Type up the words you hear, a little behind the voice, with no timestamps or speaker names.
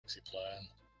actually playing.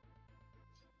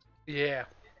 Yeah.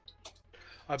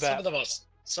 I bet.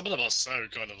 Some of them are so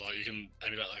kind of like you can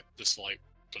emulate like this like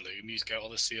balloon you get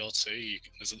on the CRT.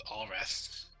 There's an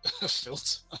RF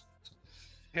filter.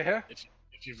 Yeah. If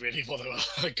you really want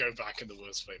to go back in the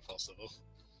worst way possible.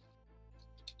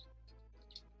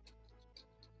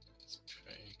 It's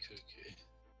pretty cookie. I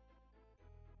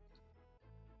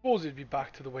suppose it'd be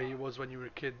back to the way it was when you were a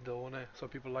kid, though, innit? So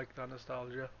people like that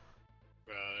nostalgia.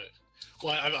 Right.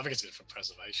 Well, I think it's good for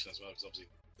preservation as well, because obviously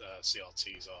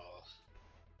CRTs are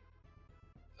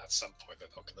at some point they're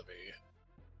not going to be.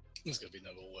 There's going to be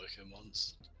no more working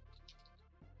ones.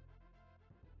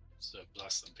 So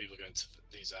bless them, people going to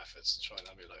these efforts to try and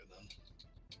emulate them.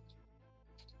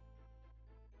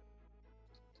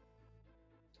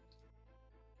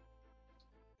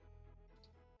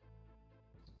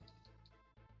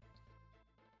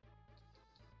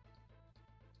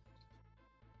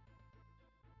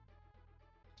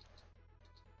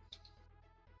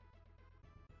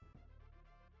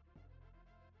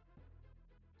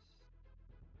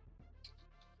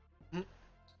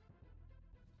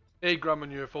 Hey, Grandma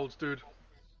New Folds, dude.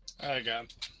 Again.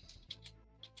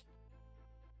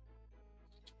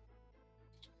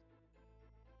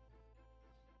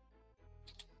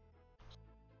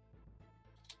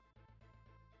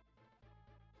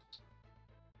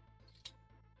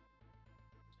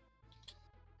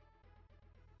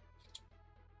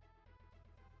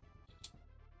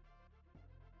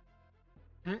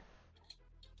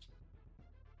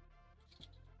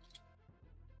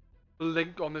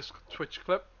 Link on this Twitch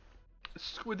clip.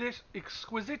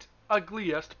 Exquisite,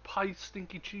 ugliest pie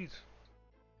stinky cheese.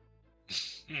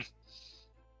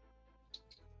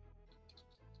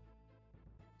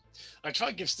 I try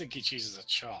and give stinky cheeses a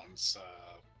chance,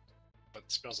 but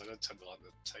to be honest, I don't tend to like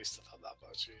the taste of them that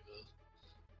much either.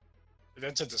 They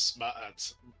don't tend to smell,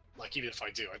 like even if I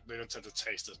do, they don't tend to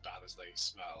taste as bad as they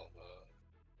smell. But...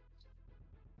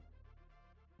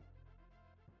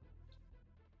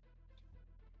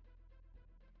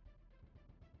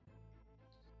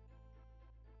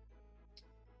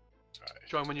 Right.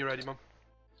 Join when you're ready, man.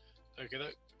 Okay,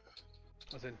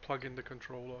 though. As in, plug in the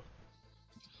controller.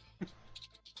 There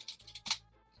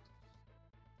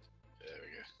we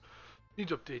go. Need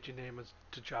to update your name as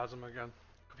to Jazzem again.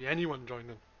 Could be anyone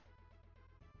joining.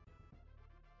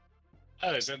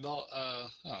 Oh, is it not? Oh.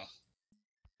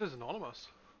 This is anonymous.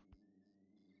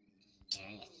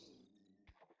 Oh.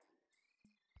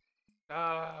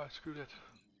 Ah, I screwed it.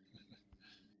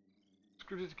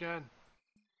 Screwed it again.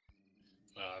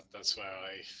 That's where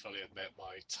I fully admit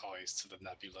my ties to the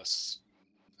nebulous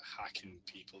hacking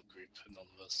people group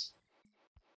Anonymous.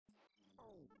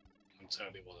 I'm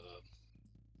totally one of them.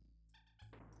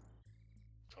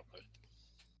 Probably.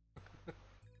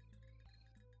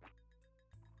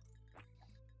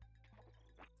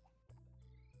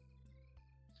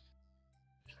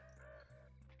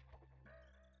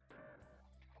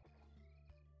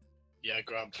 Yeah,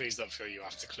 Grant, please don't feel you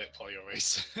have to clip while you're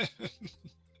racing.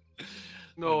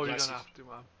 No, you don't have to,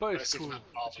 man. But it's cool.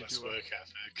 Marvelous work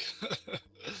ethic.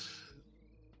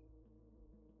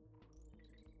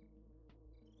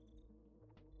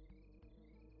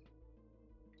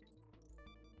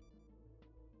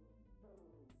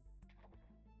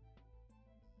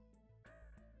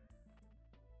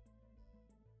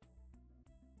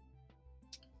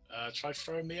 Try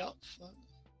throwing me up.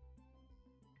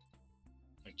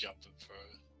 I jump and throw.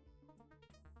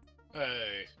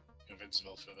 Hey, you're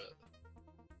invincible for a bit.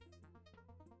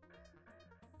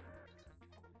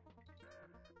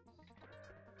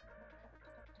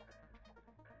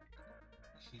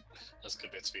 That's a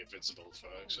good bit to be invincible for,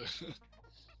 actually.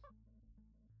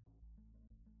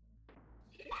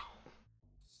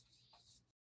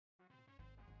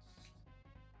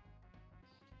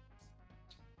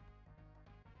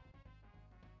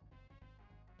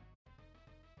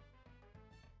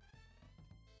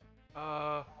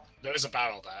 There is a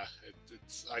barrel there.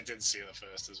 I didn't see it at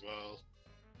first as well.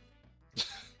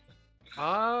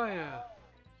 Ah, yeah.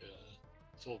 Yeah.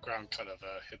 Foreground kind of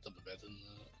hit them a bit, and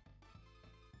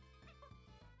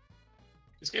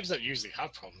these games don't usually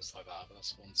have problems like that, but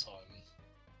that's one time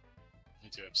they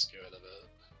do obscure it a bit.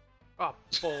 Ah,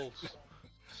 balls.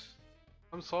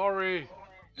 I'm sorry.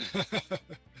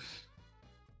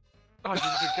 I did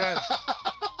it again.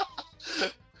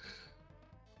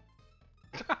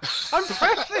 I'm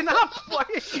pressing up! Why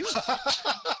are you...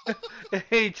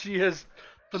 Hey, cheers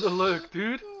for the look,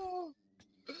 dude.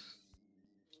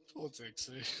 Poor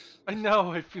Dixie. I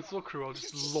know, I feel so cruel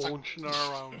just launching her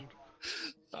around.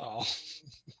 Oh.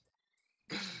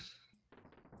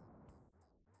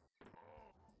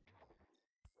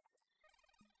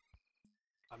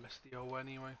 I missed the O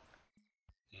anyway.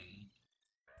 Hmm.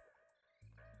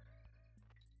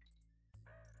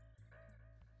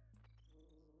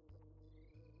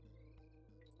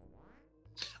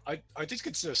 I did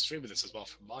consider streaming this as well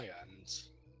from my end.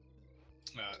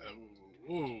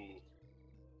 Ooh.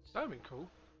 That'd be cool.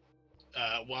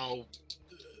 Well,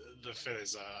 the thing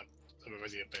is, I'm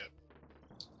already a bit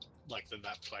like the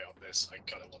net play on this. I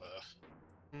kind of want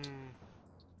to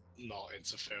not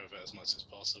interfere with it as much as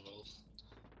possible.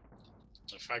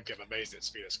 And frankly, I'm amazed it's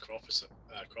been as cooperative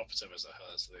as it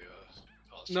has the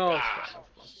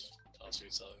past few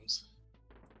times.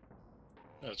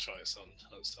 I'll try it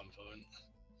at some point.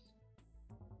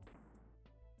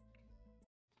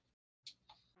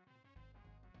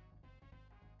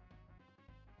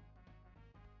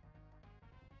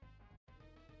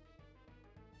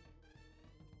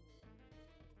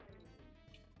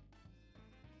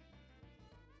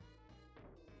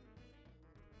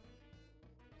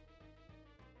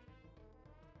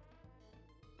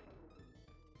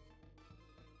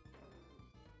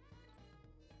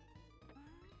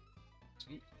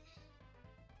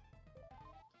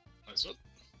 Nice one.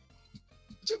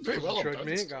 Doing pretty well on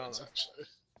bonus coins, actually.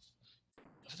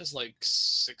 I think there's like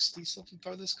 60 something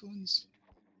bonus coins.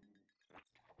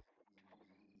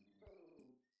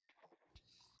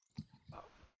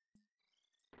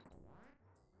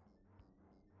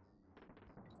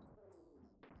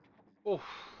 Oh.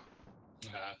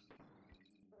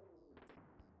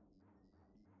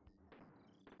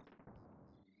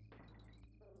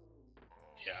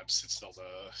 Yeah, I'm sitting on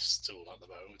the stool at the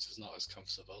moment, which is not as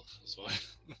comfortable as well.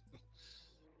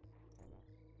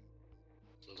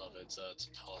 Beloved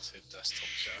departed desktop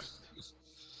chair.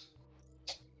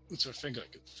 Which I think I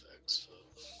could fix,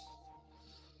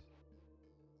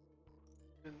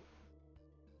 but...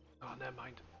 Oh, never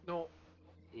mind. No.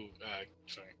 Ooh,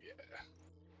 trying, yeah.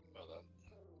 Well done.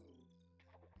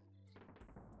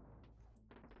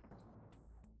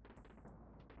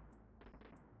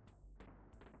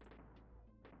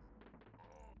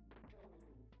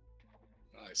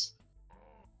 Nice.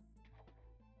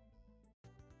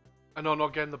 I know I'm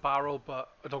not getting the barrel,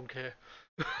 but I don't care.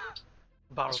 The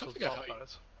barrel does top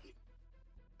that.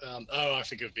 Oh, I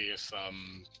think it would be if,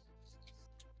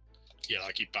 yeah,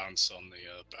 like you bounce on the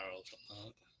barrel from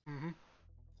that. Mm-hmm.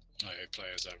 I play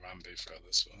as a Rambi throughout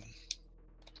this one.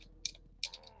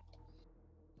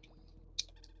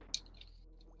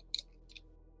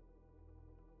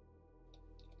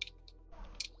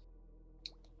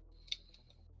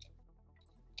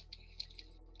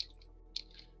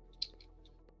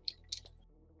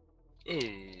 Ooh,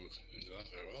 did that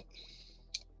very well.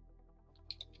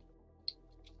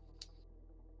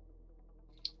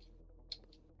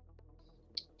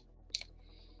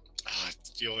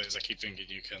 The only is I keep thinking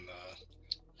you can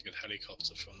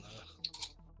helicopter from there.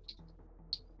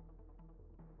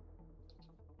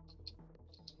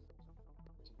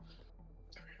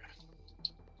 There we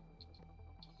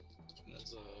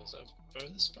go. There's a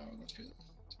bonus barrel up here.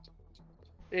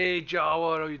 Hey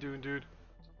Jawa, how you doing, dude?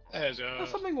 Hey Jawa. There's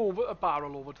something a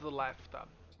barrel over to the left, then.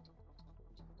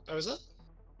 Oh, is it?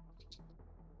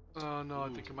 Oh no, ooh. I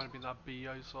think it might have been that bee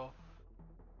I saw.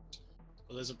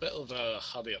 Well, there's a bit of a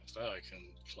honey up there I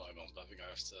can climb on, but I think I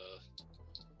have to...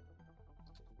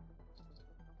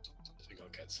 I think I'll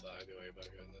get to that anyway by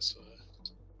going this way.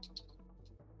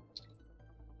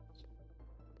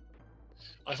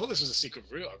 I thought this was a secret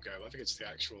route I'm going. I think it's the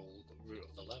actual route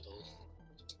of the level.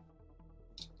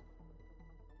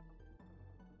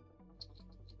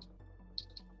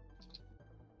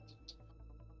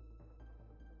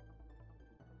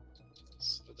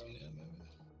 So down here, maybe.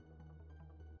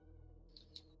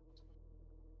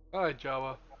 Alright,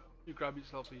 Jawa. You grab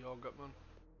yourself a yogurt, man.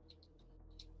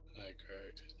 Okay,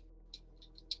 great.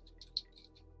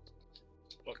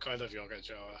 What kind of yogurt,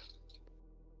 Jawa?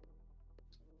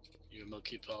 You a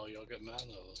Milky Bar yogurt man,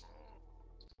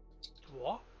 or...?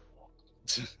 What?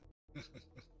 I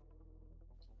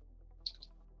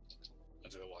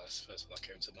don't know why that's the first one that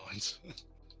came to mind.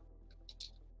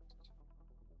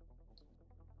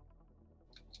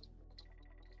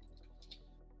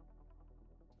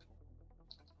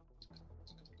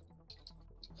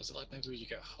 Is it like maybe when you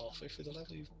get halfway through the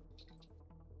level, you...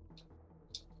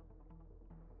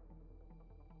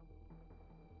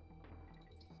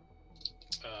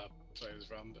 play as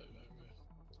Rambo, maybe.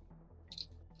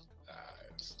 Ah,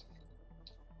 yes.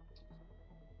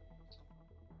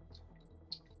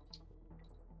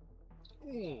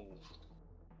 Ooh.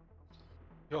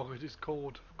 Yogurt is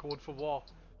code. Code for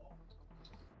what?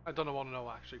 I don't want to know,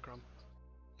 actually, Crum.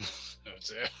 Oh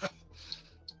dear.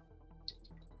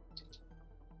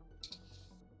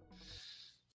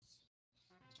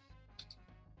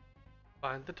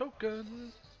 Find the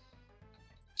token.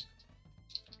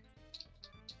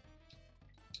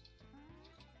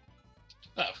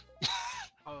 Oh.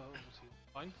 Oh, was he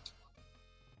fine?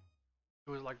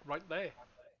 It was like right there.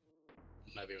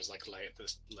 Maybe it was like late in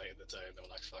the day, and they were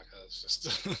like, "Fuck, it's just."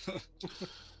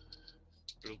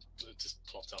 It just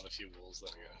plopped down a few walls.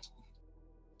 There we go.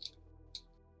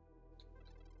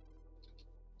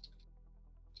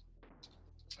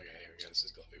 Okay, here we go. This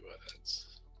has got to be worth it.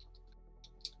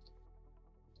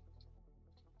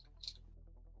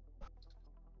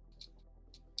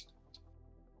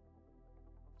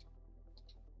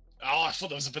 Oh, I thought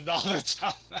there was a banana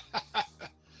down there.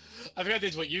 I think I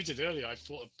did what you did earlier. I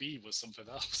thought a bee was something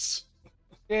else.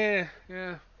 Yeah,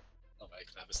 yeah. Not very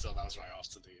clever. Still, that was right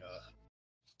after the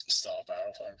start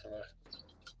barrel, thankfully.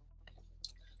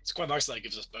 It's quite nice that it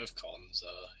gives us both cons,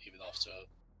 even after.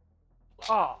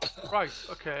 Ah, right,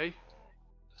 okay.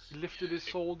 He lifted his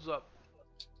swords up.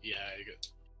 Yeah, you get,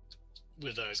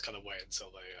 with those, kind of wait until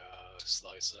they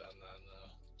slice it, and then.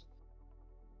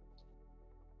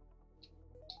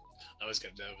 I always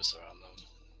get nervous around them.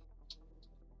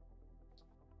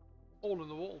 Hole in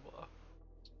the wall, but.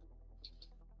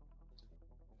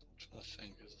 I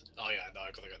think. Oh yeah, no, I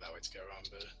gotta go that way to get around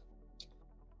there.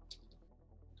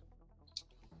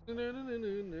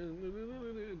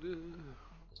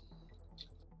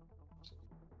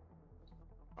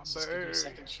 Does this give you a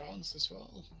second chance as well?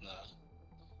 No.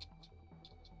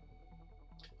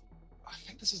 I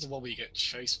think this is the one where you get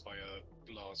chased by a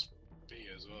large bee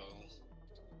as well.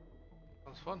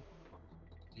 Sounds fun.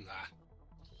 Nah.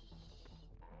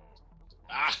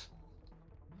 Ah!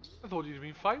 I thought you'd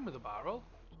been fine with the barrel.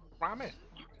 Ram it.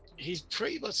 He's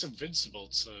pretty much invincible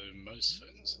to most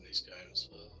things in these games,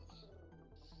 but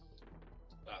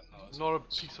that Not a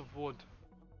piece of wood.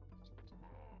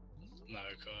 No,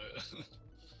 quite.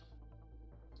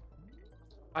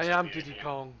 I am Diddy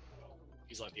Kong.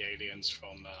 He's like the aliens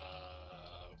from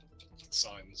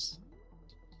Signs.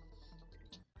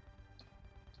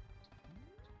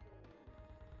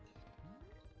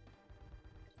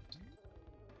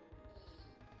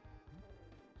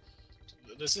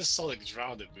 There's this solid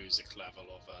grounded music level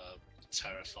of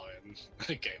terrifying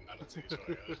game melodies,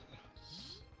 right?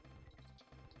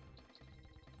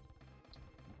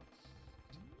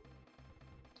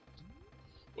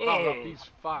 Whoa! Oh, that beat's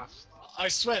fast. I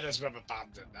swear there's rubber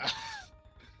band in there.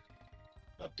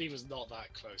 That bee was not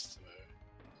that close to me.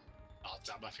 Oh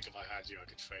damn, I think if I had you I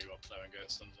could throw you up there and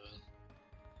get something.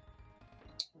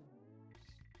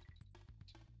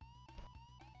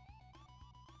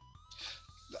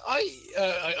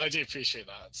 I do appreciate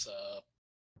that,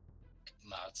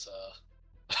 Matt.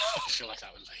 I feel like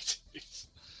that was ladies.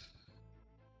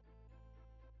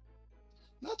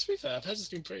 No, to be fair, Pez has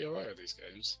been pretty alright at these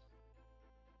games.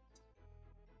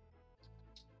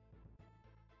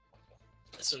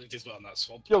 I certainly did well on that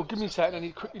swamp. Yo, give me a second, I need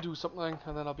to quickly do something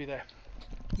and then I'll be there.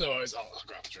 No worries, I'll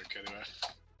grab a drink anyway.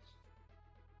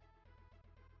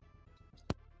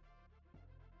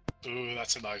 Ooh,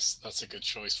 that's a good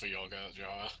choice for yoga,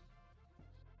 Jara.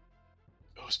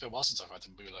 Oh, it's been a while since I've had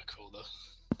a Moolah Corner.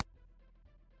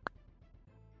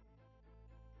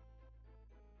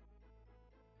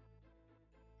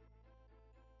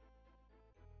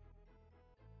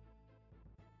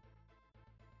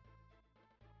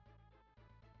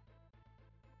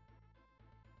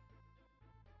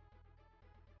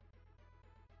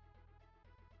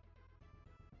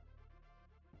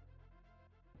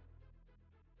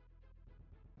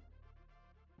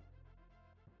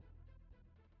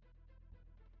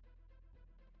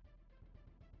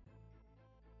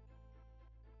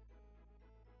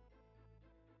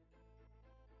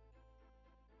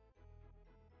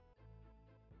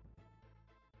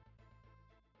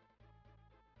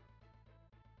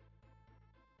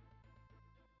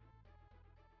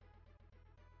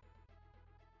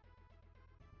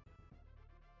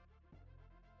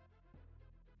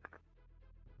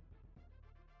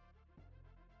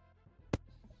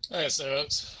 Hey, so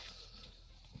it's...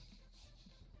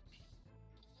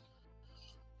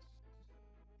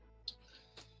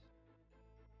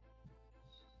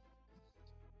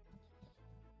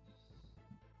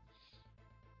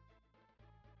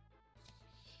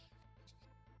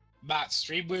 Matt,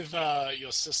 stream with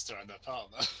your sister and her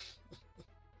partner.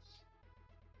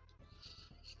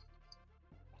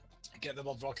 Get them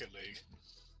on Rocket League.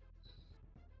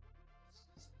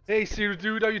 Hey, Sir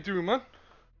Dude, how you doing, man?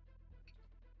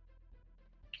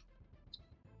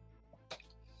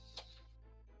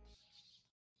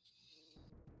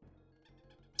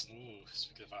 Ooh,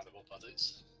 speaking of animal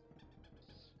buddies.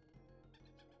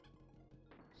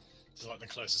 This is like the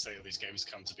closest any of these games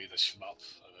come to be the shmup,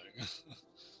 I think.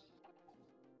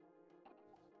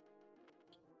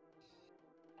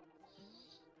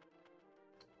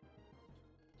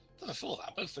 I thought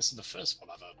that. Both this and the first one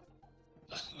have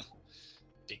a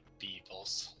big bee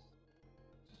boss.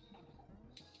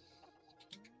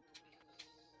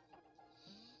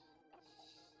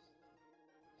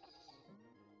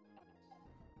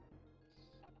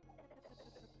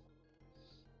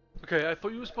 Okay, I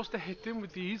thought you were supposed to hit him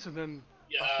with these and then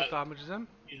that's what damages him.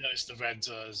 You know, it's the red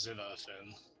Zilla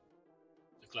thing.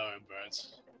 The glowing red.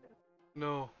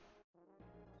 No.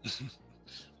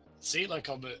 See, like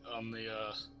on the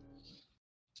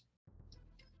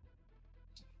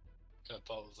kind of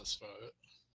part of the throat.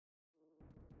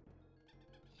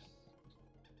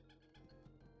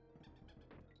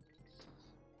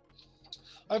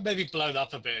 I've maybe blown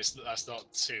up a bit. That's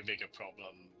not too big a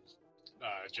problem,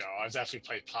 Joe. I've definitely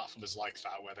played platformers like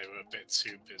that where they were a bit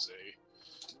too busy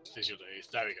visually.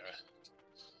 There we go.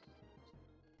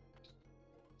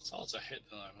 It's hard to hit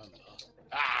than I remember.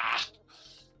 Ah!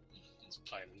 I was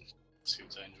playing too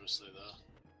dangerously there.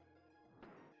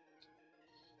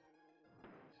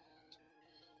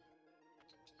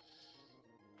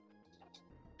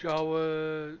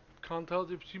 Joe, can't tell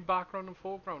the difference between background and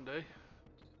foreground, eh?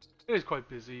 It is quite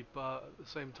busy, but at the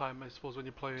same time, I suppose when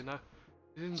you're playing that,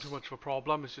 it isn't too much of a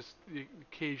problem. It's just the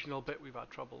occasional bit we've had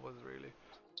trouble with, really.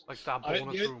 Like that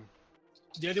bonus room.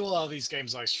 The only one of these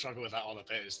games I struggle with that on a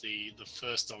bit is the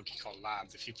first Donkey Kong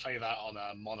Land. If you play that on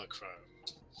a monochrome,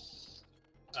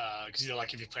 because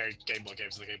like if you play Game Boy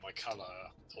games in the Game Boy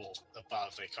Color or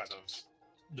above, they kind of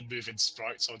the moving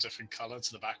sprites are a different color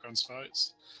to the background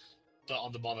sprites. But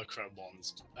on the monochrome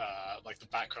ones, like the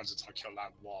backgrounds in Tokyo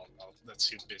Land 1, they're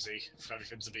too busy for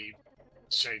everything to be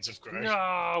shades of grey.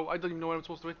 No, I don't even know what I'm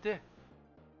supposed to hit there.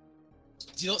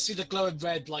 Do you not see the glowing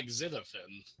red like Zilla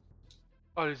thing?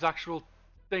 Oh, his actual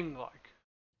thing, like.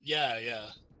 Yeah, yeah.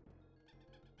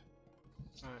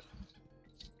 Right.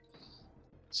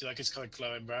 See, like it's kind of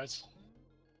glowing red.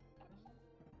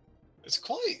 It's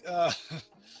quite.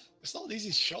 It's not an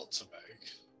easy shot to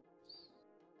make.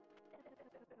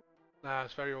 Nah,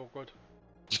 it's very awkward.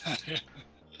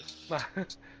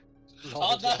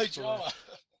 Oh no, Joe!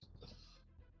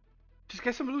 Just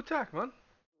get some loot tack, man.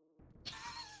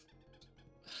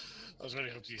 I was really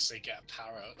hoping you'd say get a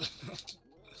parrot.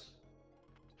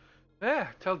 Yeah,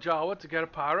 tell Jawa to get a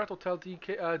parrot, or tell Diddy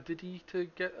to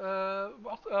get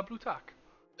blue tack.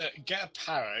 Get a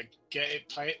parrot,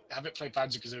 have it play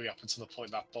Banjo-Kazooie up until the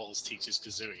point that Bottles teaches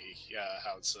Kazooie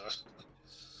how to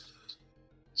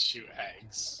shoot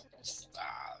eggs.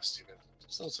 Stupid.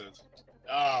 Sorted.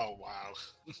 Oh, wow.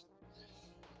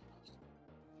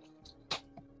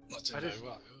 Not doing very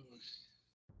well.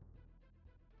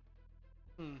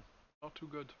 Not too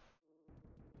good.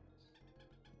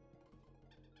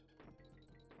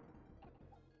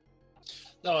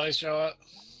 No worries, Joe.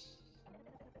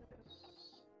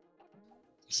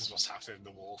 This is what's happening in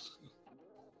the wall.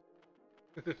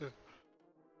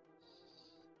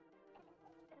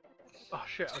 Oh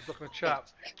shit, I was looking at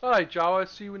chat. Alright, Joe, I'll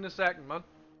see you in a second, man.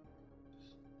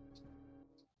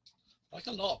 Like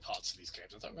a lot of parts of these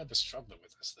games, I don't remember struggling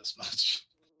with this much.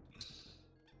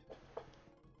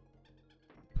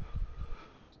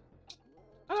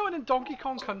 I know, and in Donkey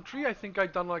Kong Country, I think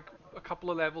I'd done like a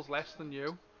couple of levels less than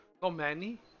you. Not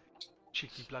many.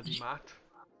 Cheeky bloody Matt.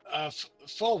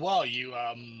 For a while, you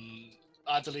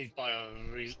had to leave by a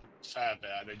fair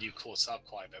bit, and then you caught up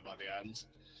quite a bit by the end.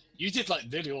 You did like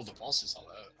nearly all the bosses on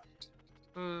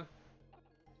it.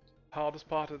 Hardest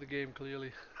part of the game,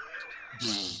 clearly.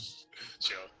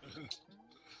 Sure.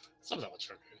 Some of that was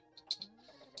tricky.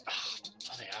 Oh,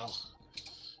 bloody hell.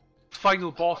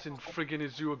 Final boss in friggin'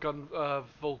 Azure Gun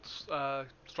Volt's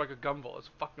Striker Gunvolt is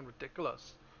fucking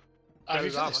ridiculous. Have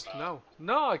you finished that? No.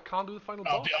 No, I can't do the final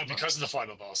boss. Because of the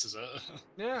final boss, is it?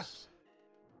 Yeah.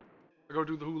 I gotta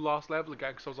do the whole last level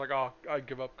again because I was like, oh, I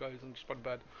give up, guys, and just went to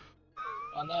bed.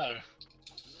 I know.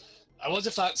 I wonder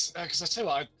if that's because I tell you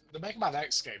what, the Mega Man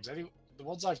X games, the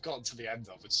ones I've gotten to the end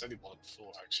of, which is only 1 and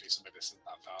 4 actually, so maybe this isn't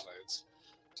that valid.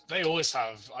 They always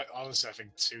have. Honestly, I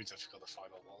think too difficult the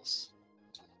final boss.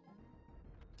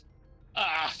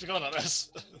 I forgot about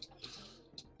this.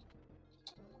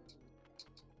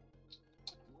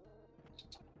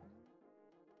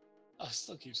 Oh, it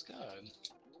still keeps going.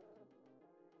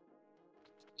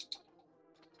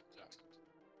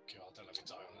 God, don't let me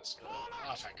die on this.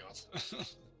 Oh, thank God.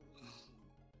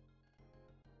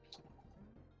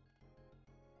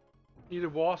 Need a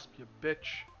wasp, you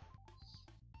bitch.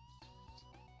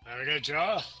 There we go,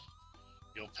 Jar.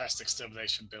 Your pest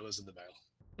extermination bill is in the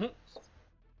mail.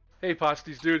 Hey,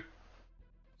 pasties, dude.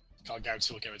 Can't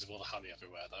guarantee we'll get rid of all the honey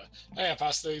everywhere, though. Hey,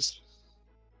 pasties.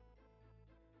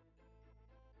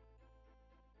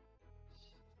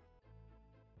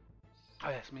 Oh,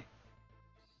 that's me.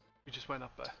 We just went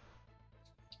up there.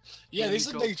 Yeah, these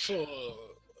are Illegal. made for.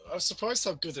 I was surprised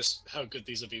how good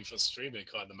these have been for streaming,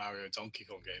 kind of the Mario Donkey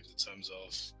Kong games in terms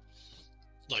of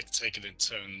like taking in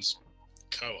turns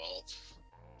co-op.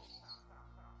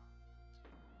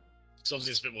 Because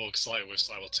obviously it's a bit more exciting with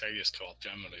simultaneous co-op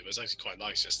generally, but it's actually quite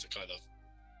nice just to kind of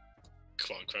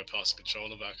quote-unquote pass the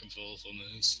controller back and forth on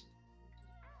these.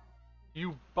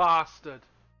 You bastard!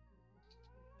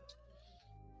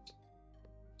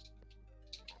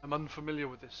 I'm unfamiliar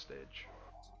with this stage.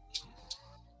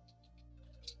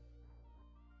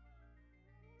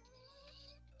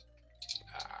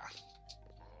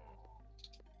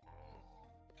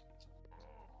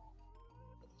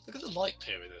 Look at the light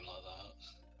period in like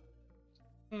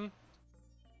that. Hmm.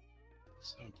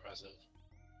 So impressive.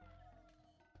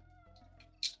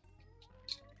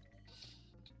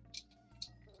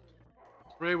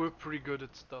 Ray, we're pretty good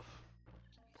at stuff.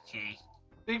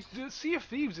 The Sea of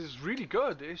Thieves is really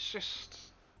good. It's just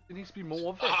there needs to be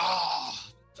more of it. Ah,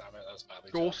 damn it, that's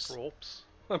badly Ghost judged. ropes.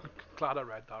 I'm glad I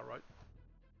read that right.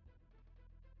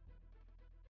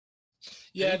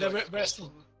 Yeah, Things like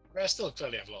we still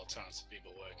clearly have a lot of talented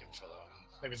people working for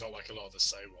that. Maybe not like a lot of the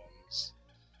same ones.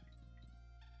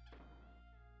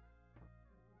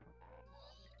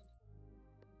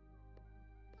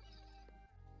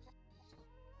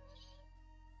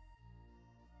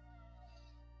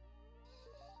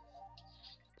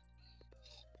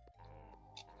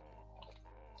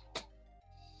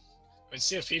 I mean,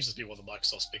 Sea of Thieves has been one of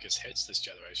Microsoft's biggest hits this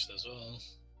generation as well.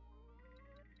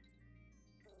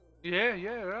 Yeah,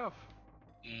 yeah.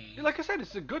 Yeah, like I said,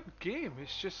 it's a good game.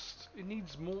 It's just it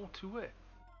needs more to it.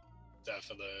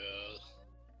 Definitely.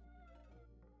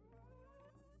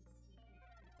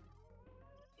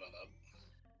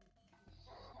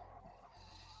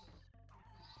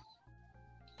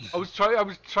 I was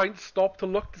trying to stop to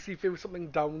look to see if there was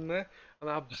something down there, and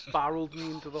that barreled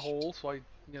me into the hole. So Well,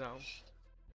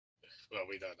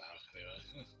 we don't know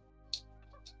anyway.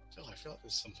 I feel like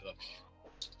there's something up here.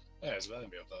 Yeah, there's an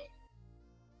enemy up there.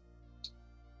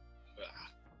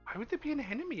 Why would there be an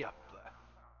enemy up there?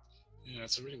 Yeah,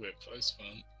 it's a really weird place,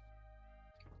 man.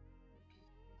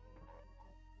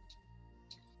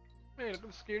 Hey, look at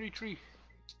the scary tree.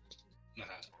 Nah.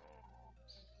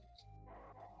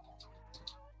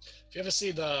 Have you ever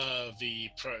seen the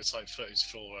prototype footage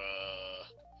for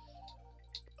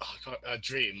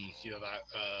Dream? You know that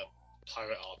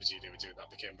pirate RPG they were doing that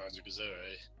became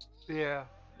Banjo-Kazooie. Yeah.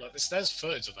 Like there's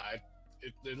footage of that.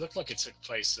 It looked like it took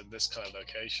place in this kind of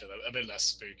location. A bit less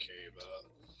spooky, but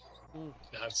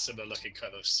it had similar looking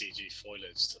kind of CG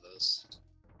foliage to this,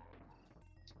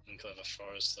 in kind of a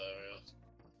forest area.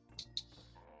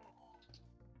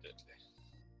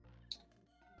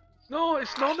 No,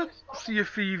 it's not that Sea of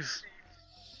Thieves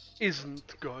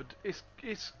isn't good. It's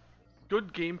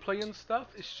good gameplay and stuff.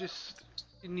 It's just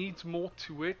it needs more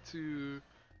to it to.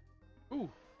 Ooh,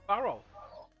 barrel.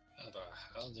 How the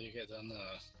hell do you get down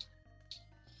there?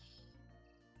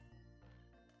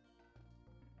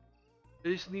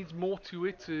 It just needs more to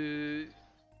it to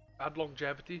add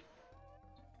longevity.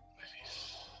 Maybe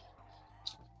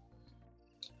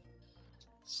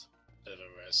it's a bit of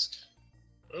a risk.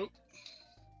 Oh.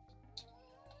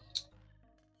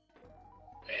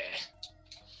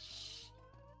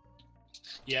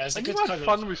 Yeah, it's a good had kind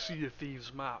fun of... with Sea of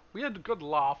Thieves map. We had a good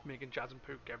laugh making Jazzem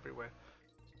poke everywhere.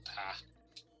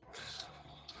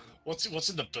 What's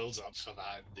in the build-up for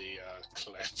that in the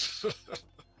clip?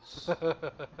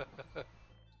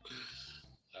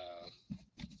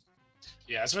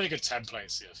 Yeah, it's a really good template,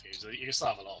 Sea of Thieves. You can still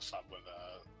have a lot of fun with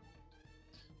it.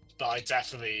 But I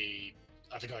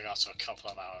think like after a couple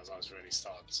of hours, I was really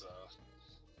starting to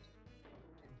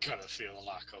kind of feel a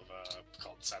lack of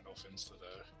content or things to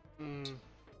do.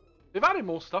 They've added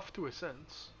more stuff to it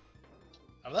since.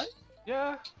 Have they?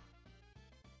 Yeah.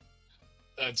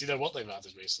 Do you know what they've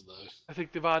added recently? I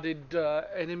think they've added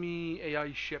enemy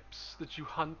AI ships that you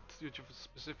hunt, which you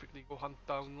specifically go hunt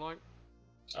down, like.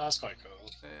 Oh, that's quite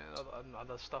cool. And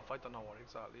other stuff, I don't know what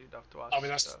exactly, you'd have to ask. I mean,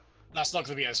 that's not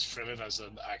going to be as thrilling as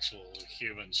an actual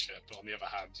human ship, but on the other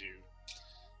hand,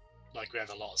 we had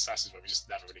a lot of sessions where we just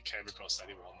never really came across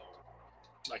anyone, or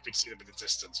like we'd see them in the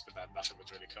distance, but then nothing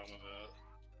would really come of it.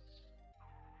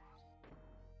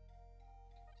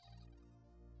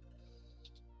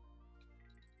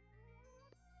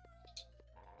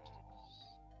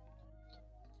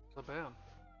 The bam.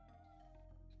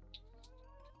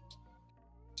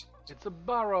 It's a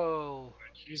barrel.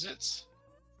 Choose it.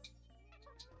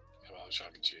 Yeah, well, I'm sure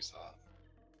I can choose that.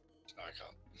 No, I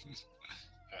can't.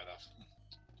 Fair enough.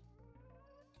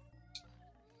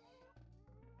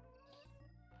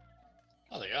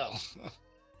 Oh, there you go.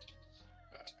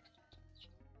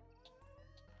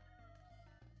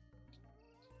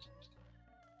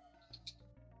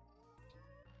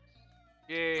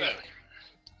 Yeah. There we go.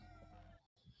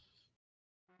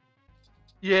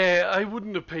 Yeah, I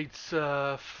wouldn't have paid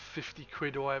 50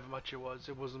 quid or however much it was.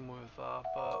 It wasn't worth that,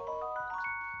 but...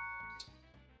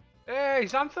 Hey,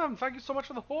 Xanthem, thank you so much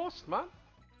for the host, man.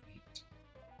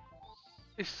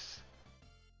 It's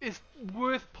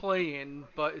worth playing,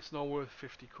 but it's not worth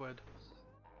 50 quid.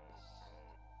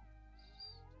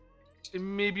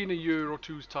 Maybe in a year or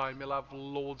two's time, you'll have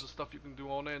loads of stuff you can do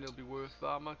on it, and it'll be worth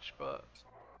that much, but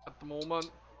at the moment,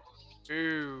 oh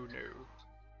no.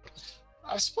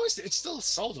 I suppose it still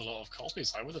sold a lot of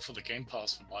copies. I would have thought the Game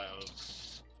Pass might have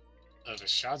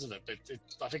overshadowed it, but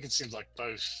I think it seems like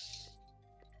both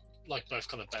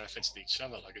kind of benefited each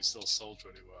other. Like it still sold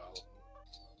really well.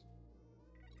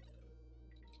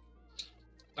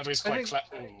 I think it's quite clever.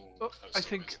 I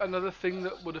think another thing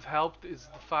that would have helped is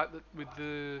the fact that with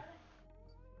the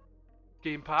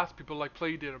Game Pass, people like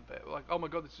played it a bit. Like, oh my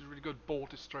god, this is really good.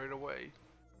 Bought it straight away.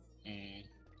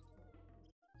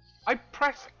 I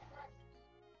pressed.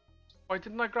 Why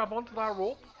didn't I grab onto that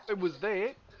rope? It was there.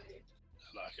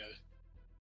 Okay.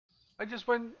 I just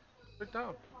went right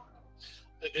down.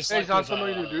 It's Hey, like Xanthem, how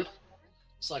you doing, dude?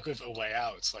 It's like with A Way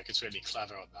Out. It's like it's really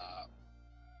clever on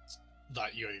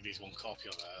that you only need one copy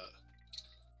of it.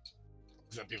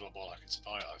 Because then people are more likely to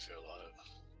buy it. I feel like.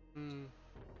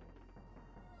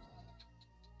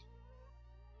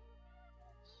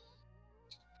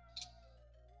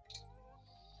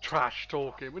 Trash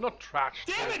talking. We're not trash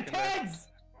talking. Damn it, Peds!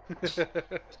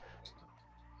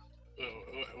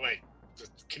 Wait,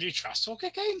 can you trash talk a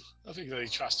game? I think they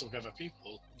trash talk other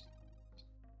people.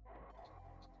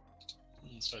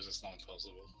 I suppose it's not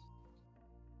impossible.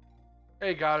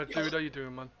 Hey Garrett, dude, how you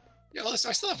doing, man? Yeah, listen,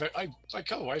 I still have I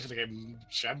come away from the game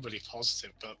generally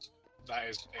positive, but that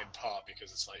is in part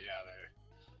because it's like, yeah,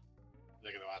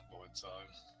 they're going to add more in time.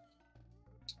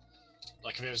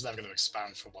 Like, if it was never going to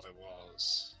expand from what it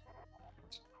was.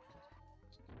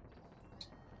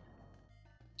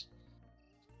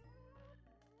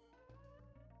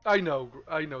 I know,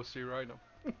 Sierra, I know.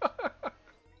 I'm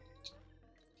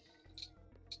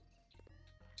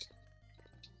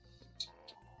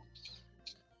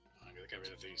going to get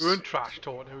rid of these. We're in trash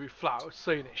talking, we flat out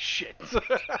saying it's shit.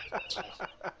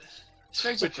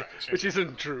 which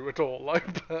isn't true at all, like,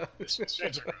 but...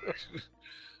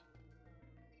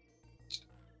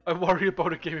 I worry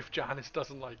about a game if Janice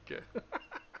doesn't like it.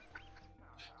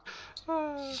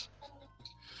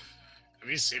 Have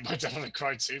you seen my Devil May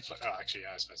Cry 2 play? Oh, actually,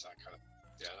 yeah, I suppose that kind of...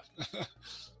 Yeah.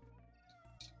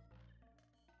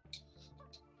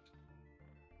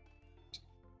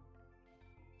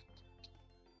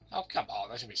 Oh, come on,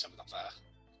 there should be something up there.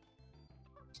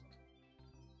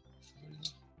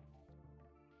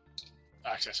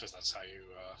 Actually, I suppose that's how you,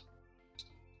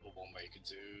 one way you could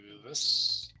do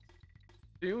this.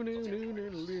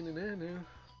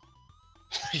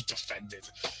 He defended.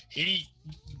 He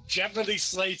generally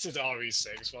slated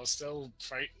RE6 while still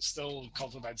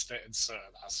complimented it in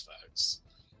certain aspects.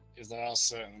 Because there are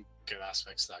certain good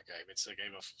aspects to that game. It's a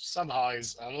game of some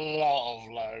highs, a lot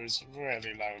of lows,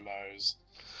 really low lows.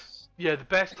 Yeah, the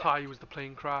best high was the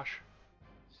plane crash.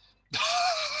 Well,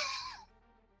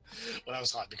 that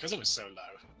was hard because it was so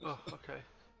low. Oh, okay.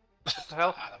 What the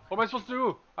hell? What am I supposed to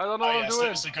do? I don't know what I'm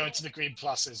doing. So go to the green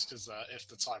pluses because if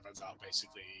the time runs out,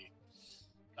 basically,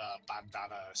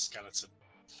 bandana skeleton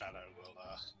fellow will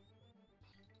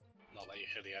not let you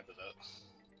hit the end of it.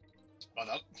 Well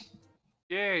done.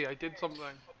 Yay! I did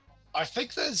something. I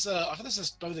think there's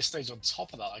this bonus stage on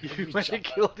top of that. You went and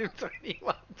killed him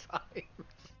 21 times.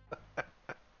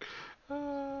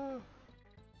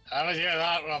 Haven't heard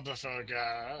that one before,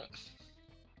 Garrett.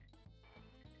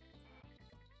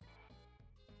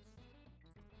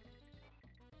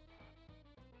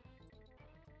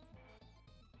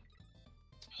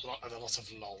 And a lot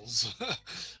of lols.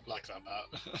 Like that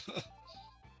map.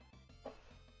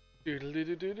 Yeah,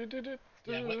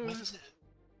 what is it?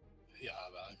 Yeah,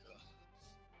 man.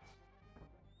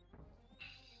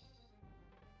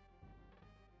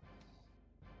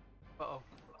 Uh-oh.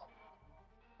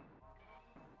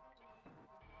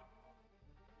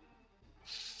 I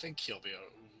think he'll be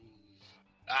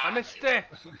I missed it!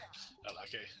 Oh,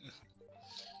 okay.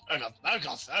 Oh god, oh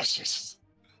god, oh Jesus.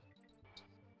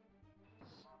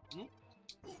 Ooh.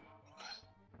 Ooh.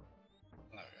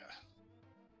 Okay.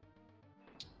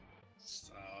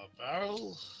 Star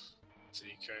barrel.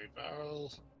 TK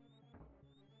barrel.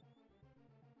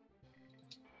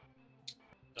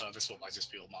 Oh, this one might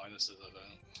just be all minuses, I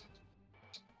don't.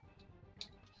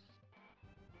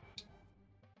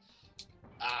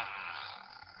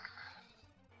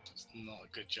 It's not a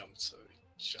good jump to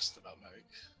just about make.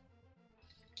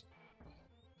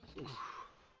 Oof.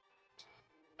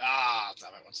 Ah,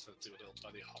 damn it, I wanted to do a little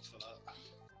bunny hop for that.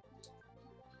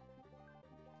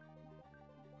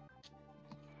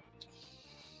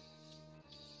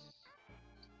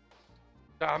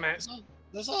 Damn it.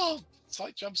 There's all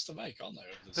tight jumps to make, aren't there?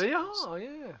 They are,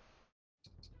 yeah.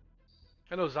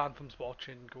 I know Xanthem's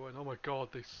watching, going, "Oh my god,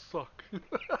 they suck."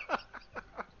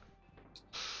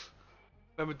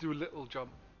 Let me do a little jump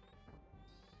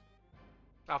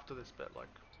after this bit, like.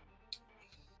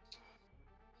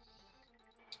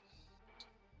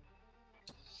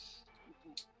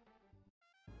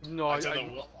 No, I don't know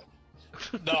what.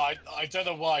 No, I don't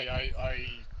know why. I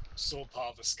saw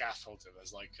part of the scaffolding.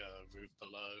 There's like a roof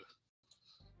below.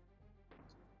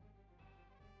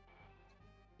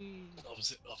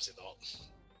 Obviously not.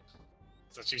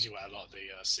 That's usually where a lot of the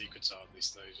secrets are in these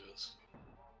stages.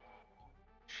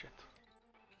 Shit.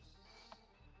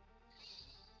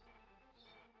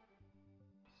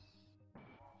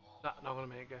 Nah, not gonna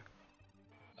make it.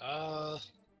 No,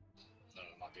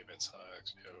 it might be a bit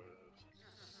tight.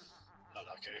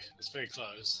 Unlucky. It's very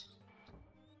close.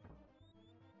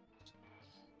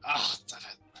 Ah, damn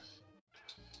it.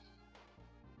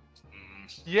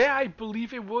 Yeah, I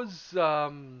believe it was, I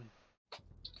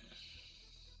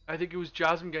think it was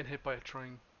Jazzem getting hit by a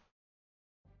train.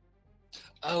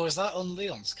 Oh, is that on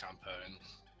Leon's campaign?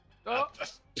 Oh!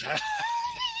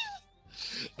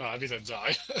 No, I didn't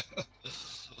die.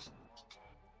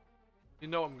 You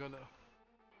know I'm gonna.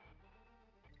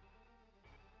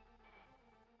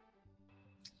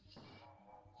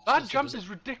 That jump is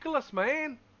ridiculous,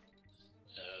 man!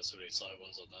 Yeah, there's really tight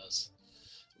ones on this.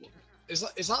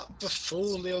 Is that before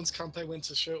Leon's campaign went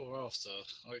to shit or after?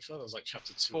 I feel that was like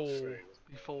chapter 2 or 3.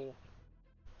 Before.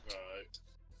 Right.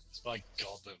 It's my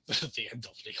god, the end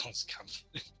of Leon's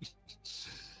campaign.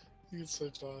 It's so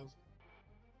bad.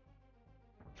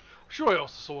 Sure, I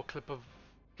also saw a clip of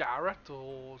Garrett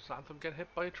or Xanthem get hit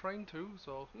by a train too,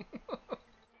 so...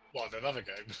 What, in another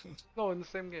game? No, in the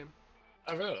same game.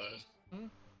 Oh, really? Hmm?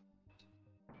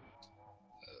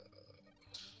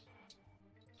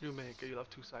 You make it, you'll have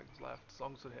 2 seconds left, as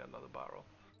long as I hit another barrel.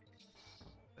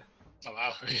 Oh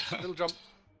wow, yeah. Little jump.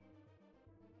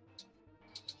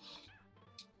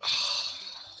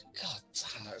 God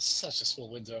damn, that's such a small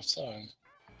window of time.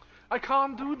 I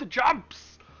can't do the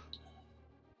jumps!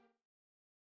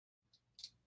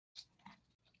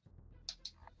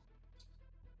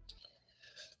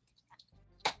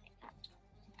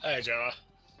 Hey, Joa.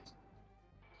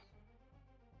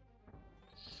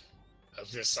 Of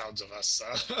the sounds of us,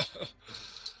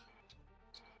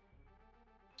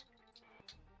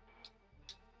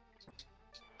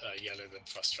 yelling and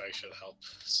frustration help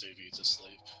soothe you to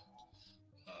sleep.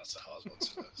 Oh, that's a hard one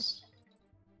to miss.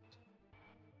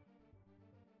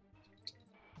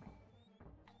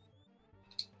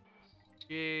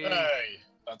 Yeah. Hey,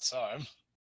 that time.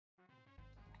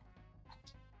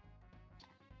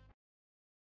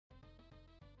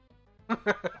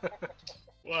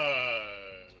 Whoa.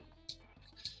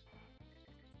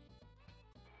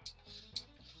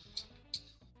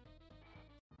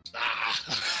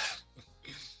 Ah.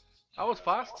 That was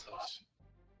fast.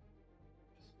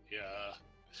 Yeah.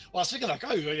 Well, I was thinking like,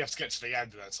 oh, you have to get to the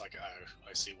end, and then it's like, oh,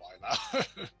 I see why now.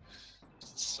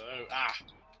 So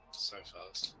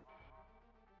fast.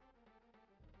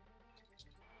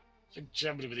 I think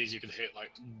generally with these you can hit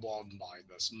like 1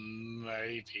 minus,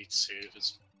 maybe 2.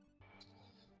 It's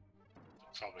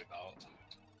probably not.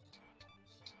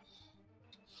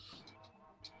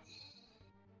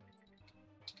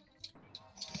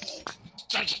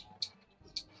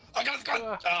 I got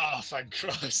it! Oh, thank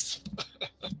Christ.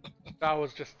 That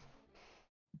was just...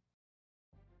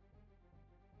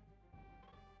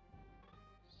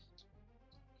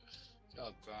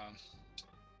 God damn.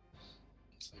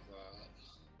 Take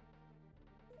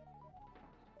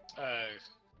that. Hey.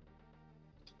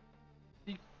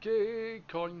 EK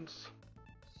coins.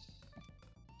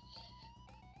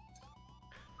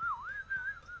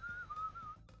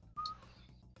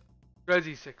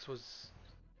 Resi 6 was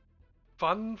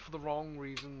fun for the wrong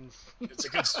reasons. It's a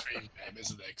good stream game,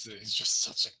 isn't it? 'Cause it's just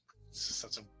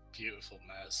such a beautiful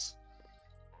mess.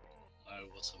 Oh,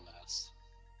 what a mess.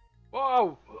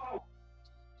 Whoa!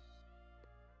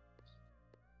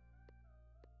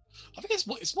 I think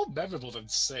it's more memorable than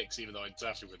 6, even though I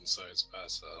definitely wouldn't say it's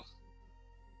better.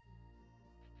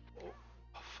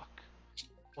 Oh, fuck.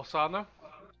 What's that now?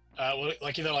 Well,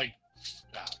 like, you know, like...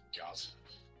 Oh, God.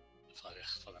 If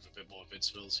I'll have a bit more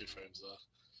invincibility frames there.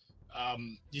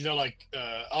 You know, like,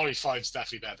 RE5's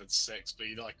definitely better than 6, but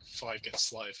you know, like, 5 gets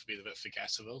slighted for being a bit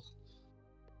forgettable.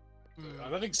 I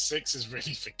don't think 6 is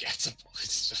really forgettable.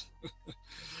 It's just...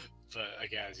 But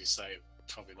again, as you say,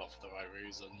 probably not for the right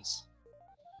reasons.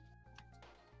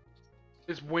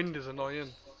 This wind is annoying.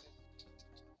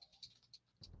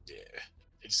 Yeah.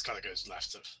 It just kind of goes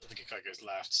left. I think it kind of goes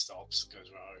left, stops, goes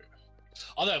right.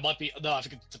 Oh no, it might be. No, I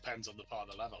think it depends on the part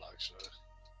of the level actually.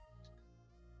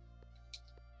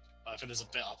 I think there's a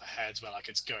bit up ahead where like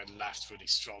it's going left really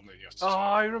strongly. You have to. Oh,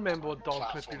 try I remember what dog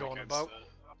clip platform you're on against about. it.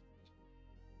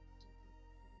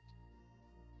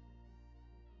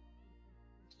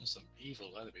 There's some evil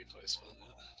enemy placement.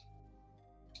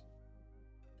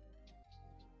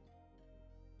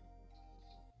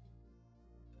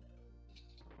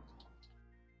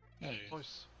 Hey.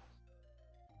 Nice.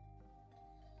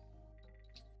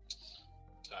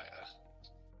 Oh, yeah.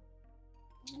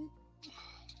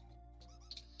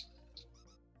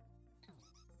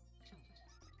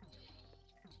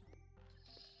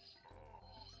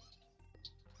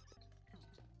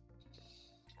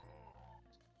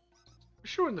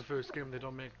 Sure, in the first game they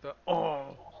don't make the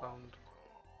oh sound.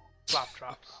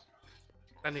 Claptraps.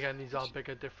 And again, these are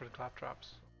bigger, different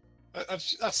claptraps.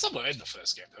 That's somewhere in the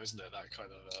first game, though, isn't it? That kind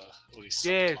of all these.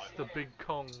 Yeah, it's the big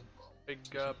Kong, big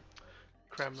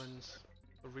Kremlins,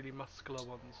 the really muscular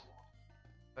ones.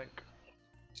 I think.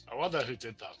 I wonder who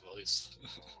did that voice.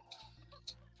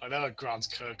 I know Grant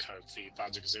Kirkhope, the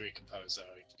Banjo-Kazooie composer,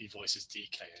 he voices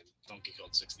DK in Donkey Kong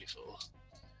 64.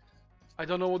 I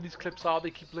don't know what these clips are.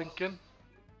 They keep linking.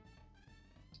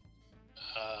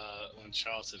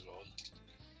 Uncharted one.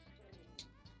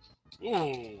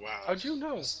 Ooh, wow. How do you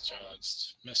know?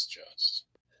 Misjudged. Misjudged.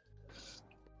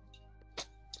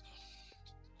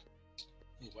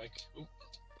 Ooh, wake. Ooh.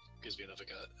 Gives me another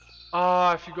go.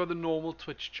 Ah, if you go to the normal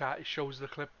Twitch chat, it shows the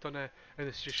clip, doesn't it? And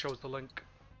this just shows the link.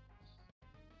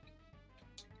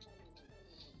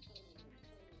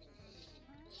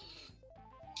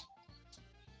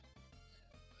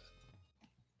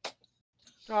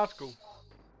 Ah, that's cool.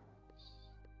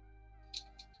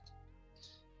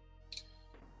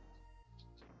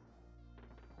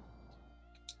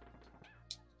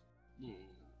 Ooh.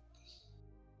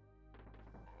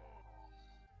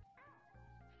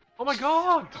 Oh my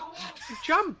god! He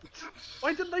jumped!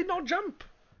 Why did they not jump?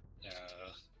 Yeah.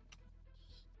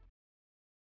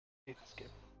 Hate this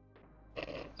game.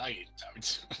 No, you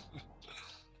don't.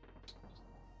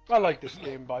 I like this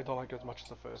game, but I don't like it as much as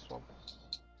the first one.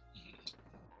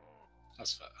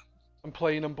 That's fair. I'm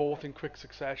playing them both in quick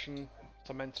succession,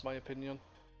 cements my opinion.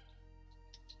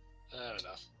 Fair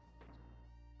enough.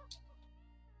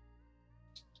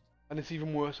 And it's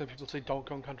even worse when people say Donkey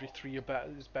Kong Country 3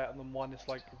 is better than 1. It's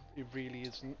like, it really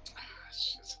isn't.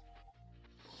 Shit.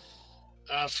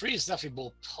 3 is definitely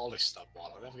more polished than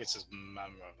 1. I don't think it's as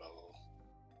memorable.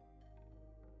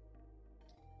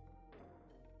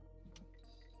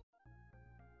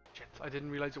 Shit, I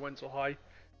didn't realise it went so high.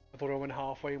 I thought I went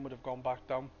halfway and would have gone back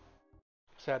down.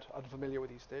 Said, I'm familiar with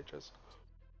these stages.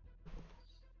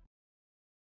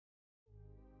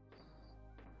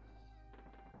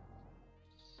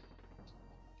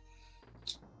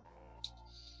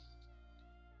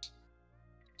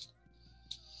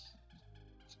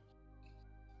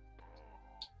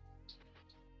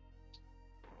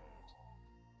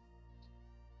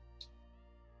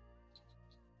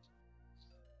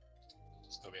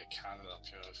 There's gonna be a cannon up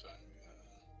here, I think.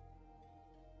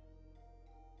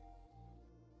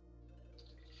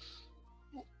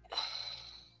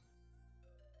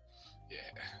 Yeah.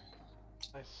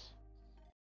 Nice.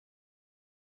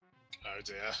 Oh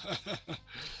dear.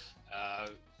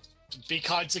 Be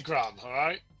kind to Graham,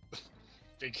 alright?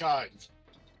 Be kind.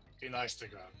 Be nice to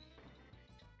Graham.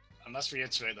 I must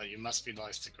reiterate that you must be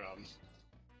nice to Graham.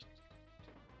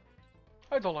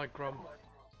 I don't like Grum.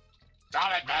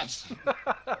 Damn it, man!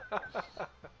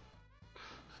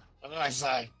 What did I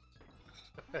say?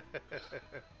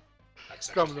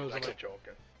 Grum knows I'm not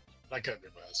joking. That could be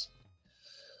worse.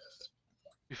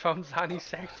 You found Zanny's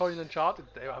sex toy in Uncharted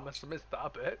today. I must have missed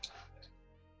that bit.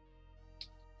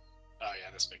 Oh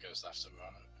yeah, this bit goes left and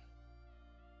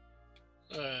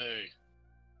right.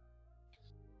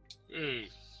 Hey. Ooh.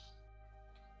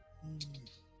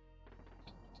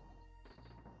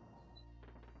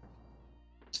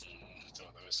 Don't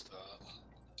want to miss that.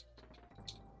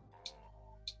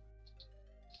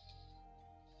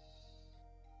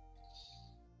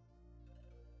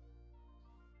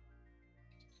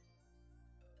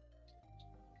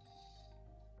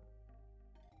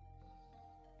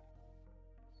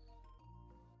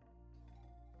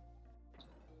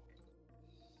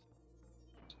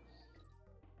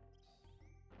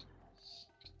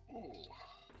 Ooh.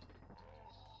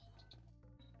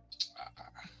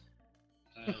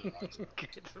 Right.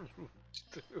 Get the room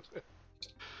to it.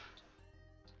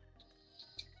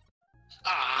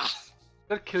 Ah!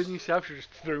 Instead of killing yourself, you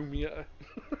just throw me at her.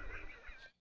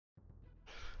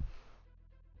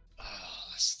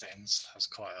 mines. That's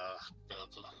quite a.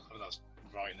 I mean, that's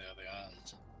right near the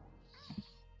end.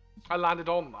 I landed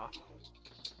on that.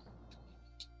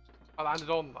 I landed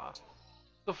on that.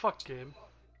 The fuck game?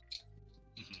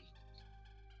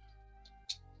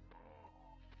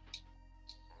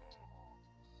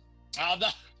 Ah, no!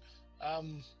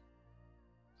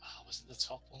 Was it the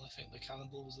top one? I think the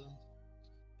cannonball was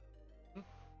in.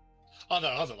 Oh no,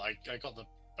 hold on! I got the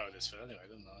bonus for it anyway,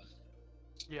 didn't I?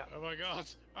 Yeah. Oh my god!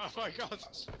 Oh my god!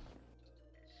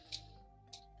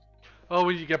 Oh,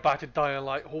 when you get back to Dying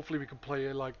Light, hopefully we can play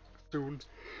it like soon.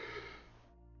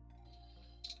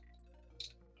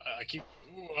 I keep.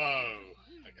 Whoa!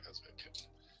 Okay, that's a bit cool.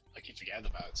 I keep forgetting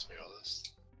about it, to be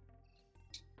honest.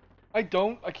 I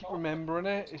don't. I keep remembering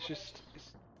it. It's just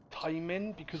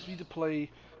timing because we need to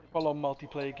play a lot of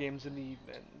multiplayer games in the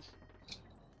evenings.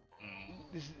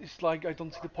 It's like I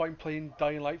don't see the point in playing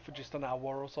Dying Light for just an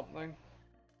hour or something.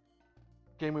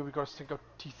 Game where we got to sink our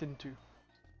teeth into.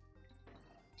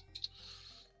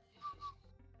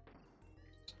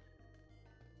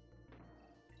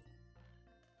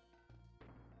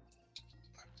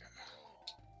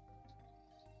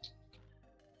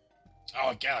 Oh,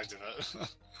 again, I did it.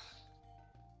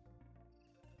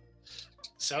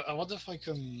 So I wonder if I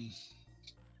can.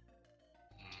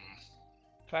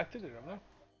 Collected it, haven't I?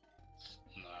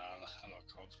 No, I'm not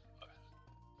confident.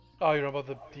 Oh, you're about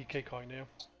the DK coin now.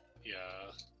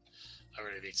 Yeah, I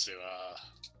really need to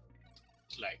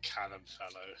let Cannon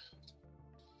Fellow.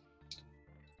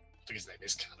 I think his name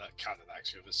is Cannon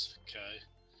actually with his K.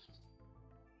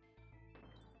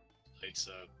 I need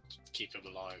to keep him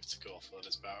alive to go off on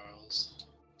his barrels.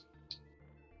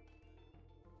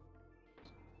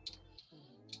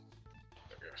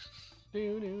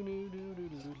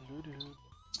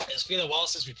 It's been a while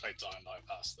since we played Dying Light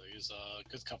past these. A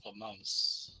good couple of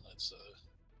months, I'd say.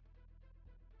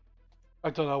 I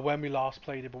don't know when we last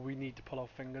played it, but we need to pull our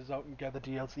fingers out and get the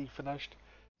DLC finished.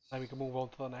 Then we can move on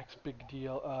to the next big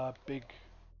big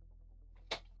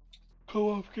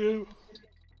co-op game.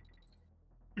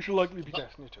 We should likely be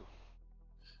Destiny 2.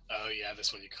 Oh yeah,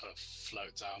 this one you kind of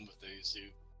float down with these.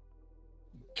 You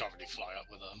can't really fly up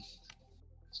with them.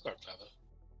 It's quite clever.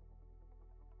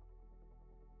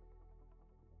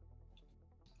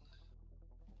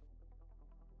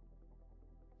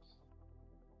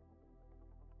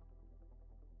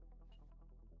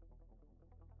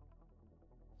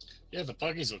 Yeah, the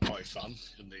buggies were quite fun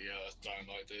in the Dying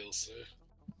Light DLC.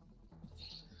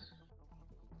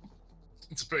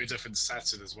 It's a pretty different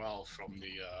setting as well from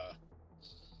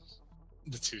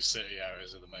the two city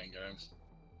areas of the main game.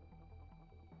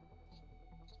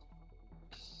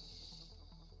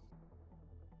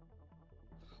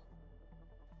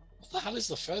 What the hell is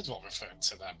the third one referring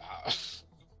to them at?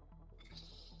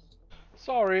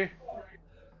 Sorry.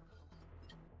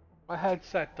 My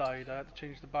headset died, I had to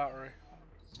change the battery.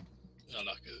 I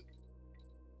like it.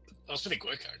 That was pretty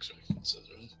quick actually,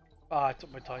 considering. Ah, I took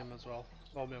my time as well.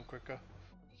 Normally I'm quicker.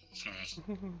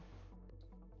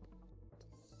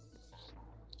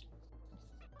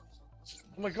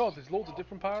 Oh my god, there's loads of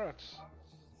different pirates.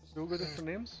 They all got different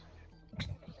names.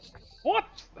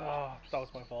 What? Ah, that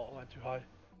was my fault, I went too high.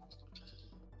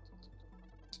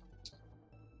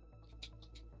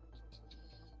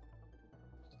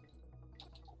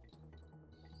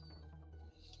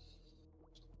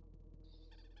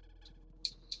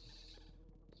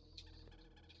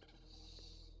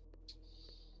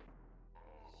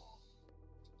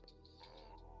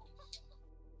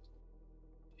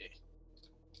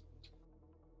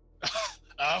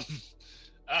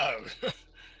 Oh. How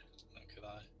could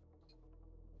I?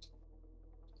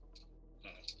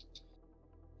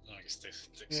 Oh, I guess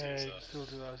Dixie's. Yeah, you still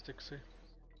do that as Dixie.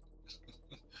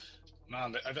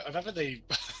 Man, I've never they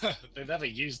never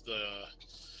used the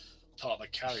part of the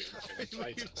carrier in the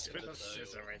playtest. With a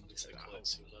scissor into that.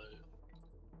 Too low.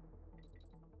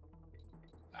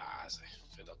 Ah, so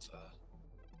fit up there.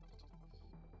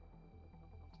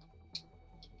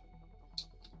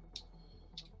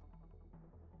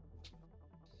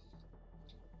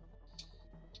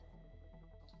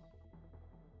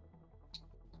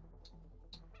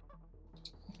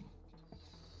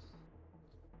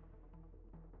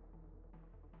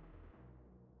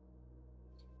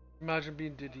 Imagine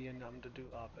being Diddy and having to do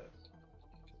that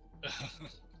bit.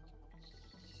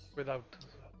 Without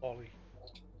Ollie.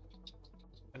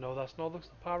 I know that's not the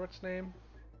pirate's name.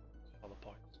 Not the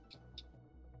point.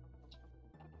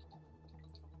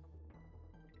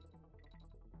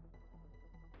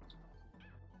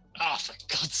 Ah, for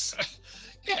God's sake.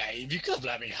 Yeah, you could have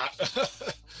let me have.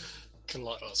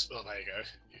 Oh, there you go.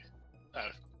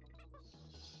 Oh.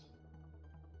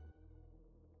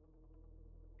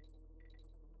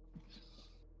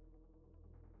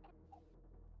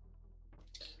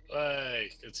 Hey,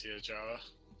 good to hear, Jara.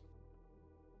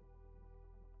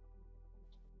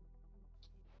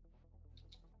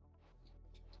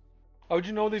 How do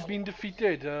you know they've been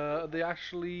defeated? They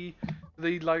actually,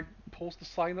 they like post a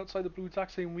sign outside the blue tack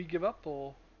saying we give up,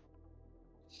 or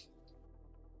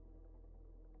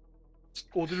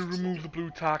did it remove the blue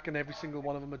tack and every single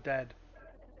one of them are dead?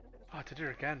 Oh, I did it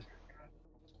again.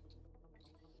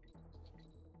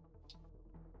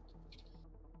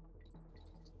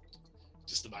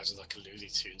 Just imagine like a Looney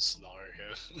Tunes scenario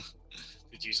here.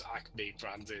 They'd use Acme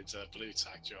branded blue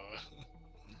tack Jara.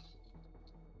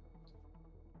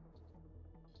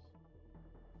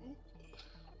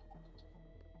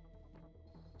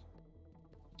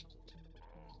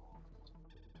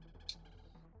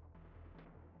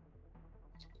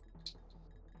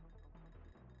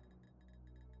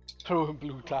 Throwing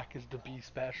blue tack is the B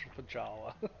special for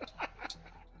Jawa.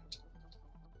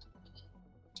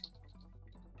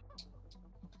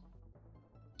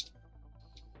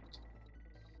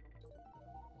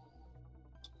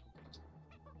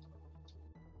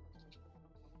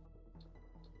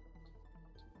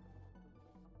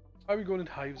 How are we going in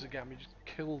hives again? We just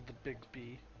killed the big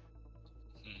bee.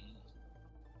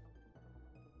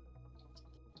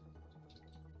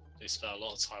 They spent a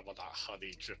lot of time on that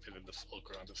honey dripping in the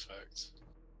foreground effect.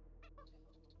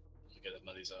 Get the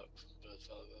money's up, but I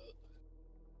felt that.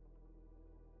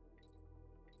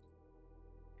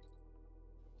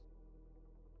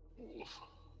 Ooh.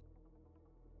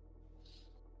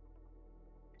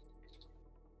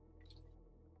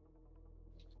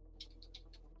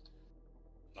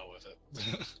 Not worth it.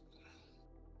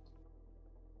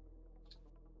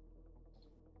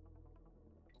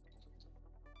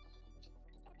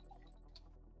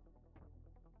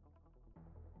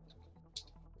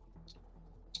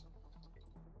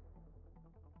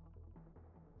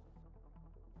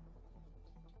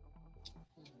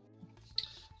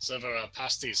 So over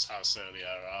Pasty's house earlier,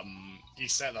 he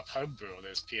set up homebrew on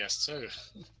his PS2.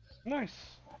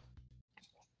 Nice.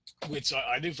 Which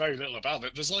I knew very little about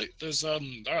it. There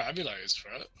are emulators for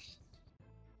it.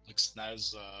 Like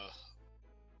SNES,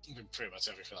 pretty much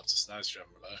everything up to SNES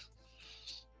generally.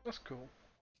 That's cool.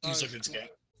 He's looking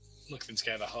to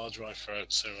get a hard drive for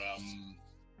it to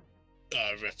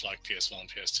rip like PS1 and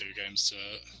PS2 games to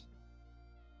it.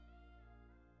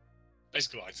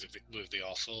 Basically what I did with the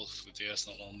R4 for the DS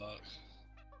not long back.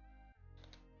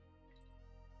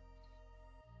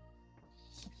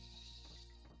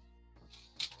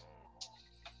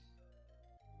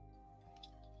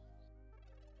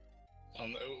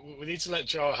 We need to let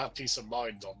Joe have peace of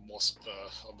mind on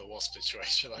on the Wasp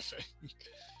situation, I think.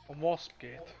 On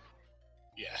Waspgate?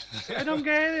 Yeah. I don't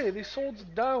get it, this sword's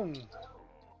down.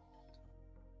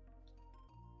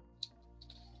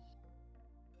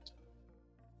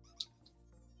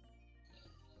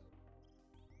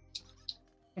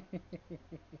 Yeah,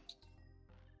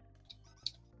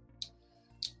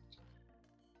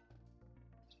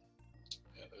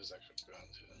 there's extra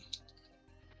ground here.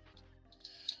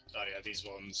 Oh yeah, these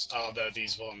ones. Oh no,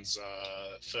 these ones.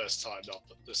 First time up,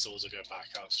 the swords will go back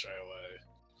out straight away.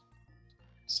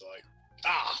 So like,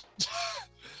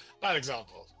 bad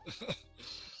example.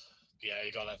 Yeah,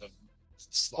 you gotta have them.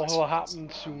 What will happen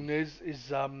soon is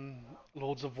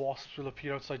loads of wasps will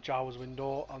appear outside Jawa's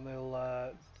window and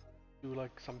they'll do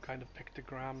like some kind of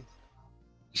pictogram,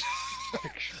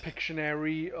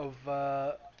 Pictionary of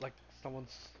like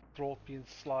someone's throat being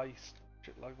sliced,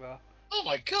 shit like that. Oh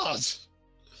my god!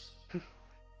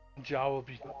 Jawa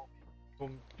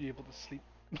won't be able to sleep.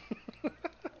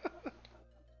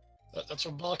 That's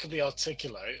remarkably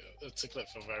articulate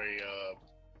for very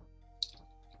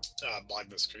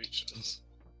mindless creatures.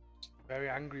 Very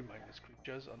angry mindless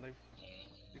creatures, and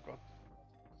they've got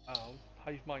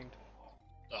hive mind.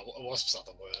 Wasps are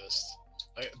the worst.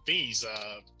 Like, bees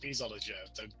are legit.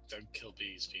 Don't kill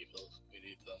bees, people. We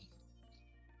need them.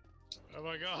 Oh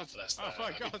my god! Oh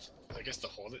my god! I guess the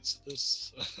hornets do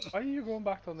this. Why are you going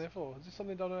back down there for? Is there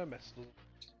something down there I missed? No,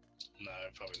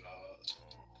 probably not.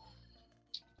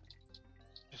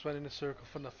 Just went in a circle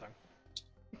for nothing.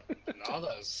 No,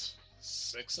 there's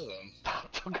 6 of them.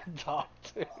 That took a dark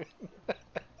turn.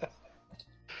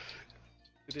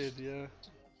 It did, yeah. You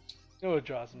know what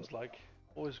Jazzem's like?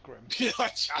 Always grim. Yeah,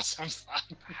 Jazzem's like.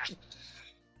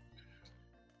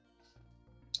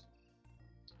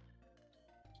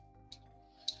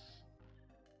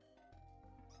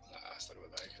 It's not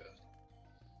gonna make it.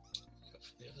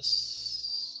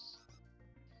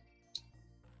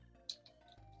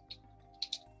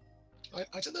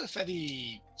 I don't know if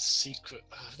any secret.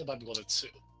 There might be 1 or 2.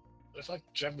 If I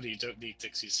generally don't need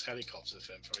Dixie's helicopter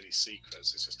film for any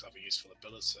secrets, it's just kind of a useful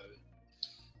ability.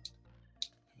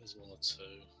 There's one or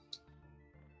two.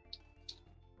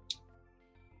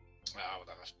 Ah,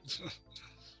 whatever.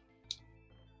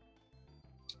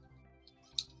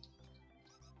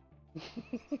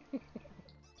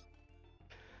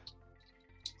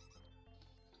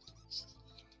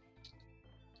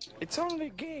 It's only a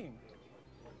game.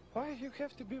 Why you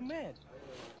have to be mad?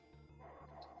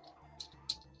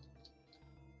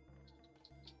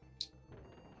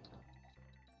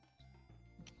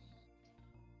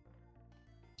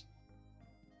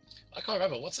 I can't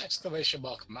remember, what's exclamation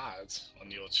mark mad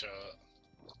on your chart?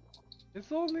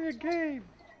 It's only a game.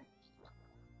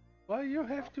 Why you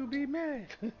have to be mad?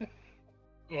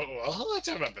 Well, I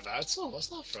don't remember that at all. What's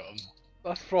that from?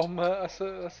 That's from that's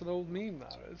an old meme.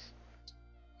 That is.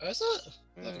 Is it?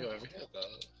 I Yeah. don't think I've ever heard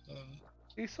that.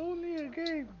 It's only a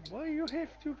game. Why you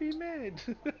have to be mad?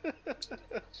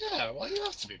 Yeah, why do you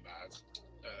have to be mad?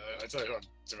 I don't know who I'm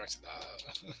directing that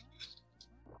at.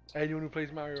 Anyone who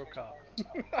plays Mario Kart.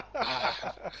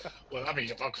 Well, I mean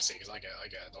hypocrisy, because I get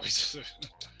annoyed.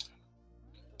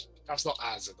 Perhaps not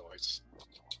as annoyed,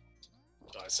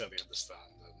 but I certainly understand,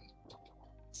 and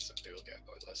certainly will get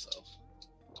annoyed myself.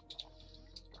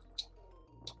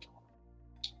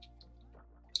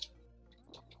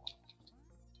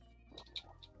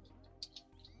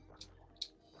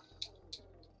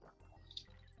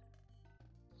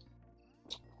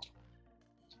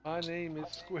 My name is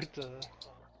Squitter.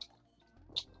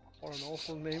 What an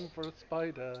awful name for a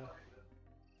spider.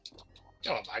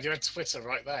 Come on, man, you had Twitter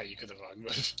right there. You could have run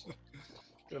with.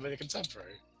 Could have been a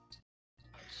contemporary.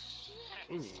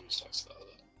 Ooh, so I started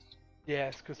that.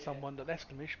 Yes, because someone did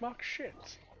exclamation mark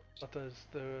shit. That is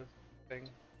the thing.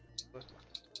 But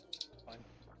fine.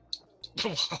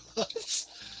 What?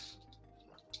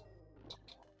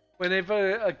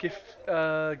 Whenever a GIF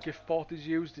bot is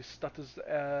used, it stutters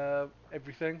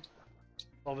everything.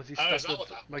 Obviously Oh, is that stuttered what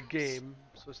that my was? game,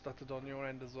 so it stuttered on your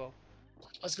end as well.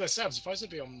 I was gonna say, I'm surprised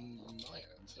it'd be on my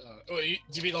end. Oh, do you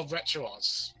mean on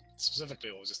RetroArts specifically,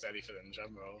 or just anything in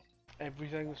general?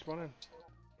 Everything was running.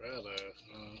 Really?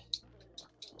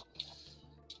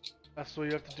 That's what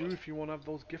you have to do if you want to have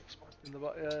those GIFs in the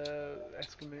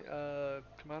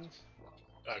commands.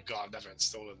 Oh god, I've never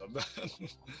installed them.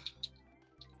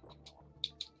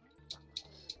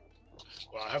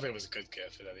 Well, I hope it was a good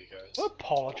gift in any case. I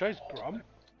apologise, Grum.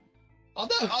 Oh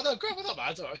no, grab it up,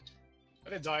 man. Don't worry. I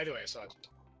didn't die anyway, so.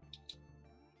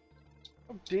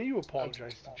 How dare you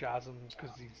apologise to Jazzem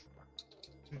because he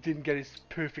didn't get his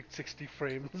perfect 60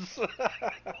 frames.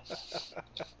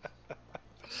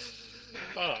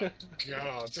 Oh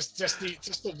god, just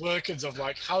the workings of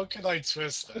like, how can I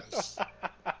twist this?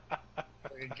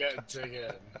 And dig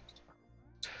in.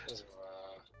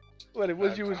 Well, it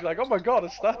was you was like, oh my god,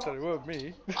 it's stuttered, it weren't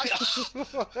me.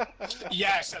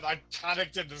 Yes, and I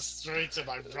panicked in the streets and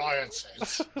I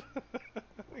rioted.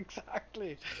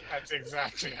 Exactly. That's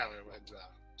exactly how it went down.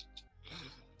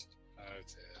 Oh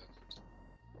dear.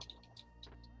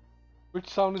 Which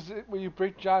sound is it where you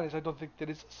break Janice? I don't think there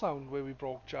is a sound where we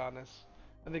broke Janice.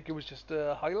 I think it was just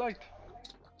a highlight.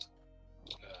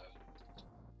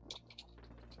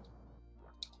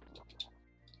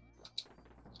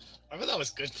 I think that was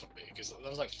good for me, because that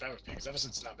was like therapy, because ever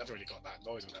since then I've never really got that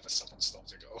noise whenever someone stopped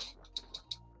to go.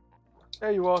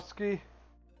 There you are, Ski.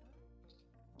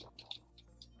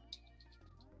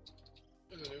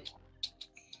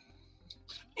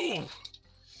 Ooh!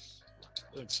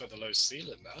 Looks like the low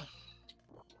ceiling now.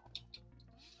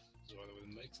 That's why they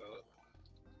wouldn't make that.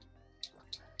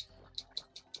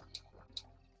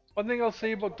 One thing I'll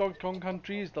say about Donkey Kong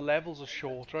Country is the levels are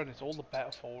shorter and it's all the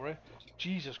better for it.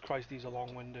 Jesus Christ, these are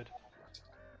long-winded.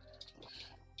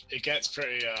 It gets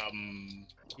pretty,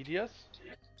 Tedious?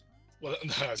 well,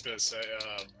 no, I was gonna say,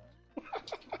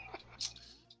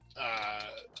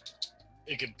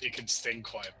 it can sting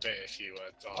quite a bit if you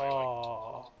die.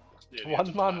 Oh, Like,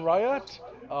 one-man riot?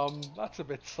 That's a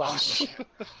bit sad.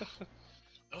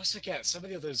 I always forget, some of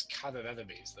the others cannon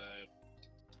enemies, they're...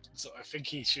 So I think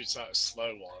he shoots out a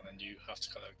slow one, and you have to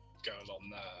kind of go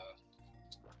along there.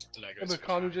 Yeah, but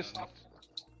can't you just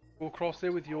go across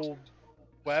there with your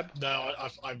web? No,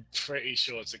 I'm pretty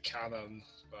sure it's a cannon,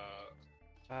 but...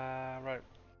 Right.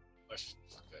 Can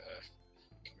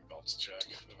be bothered to check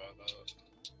about that.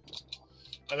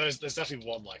 Oh, there's definitely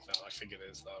one like that, I think it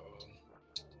is that one.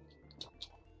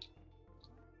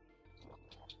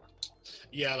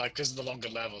 Yeah, like, because of the longer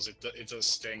levels, it does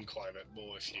sting quite a bit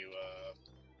more if you,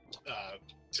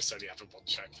 just only have one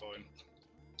checkpoint.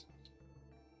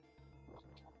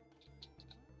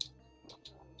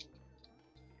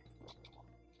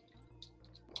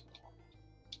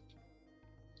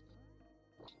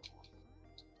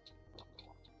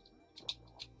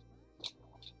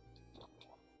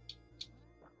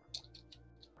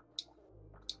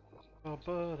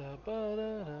 I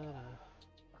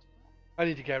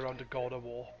need to get around to God of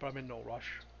War, but I'm in no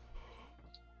rush.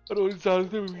 I don't understand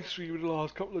if we've been streaming the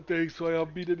last couple of days, so I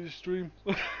haven't been in his stream.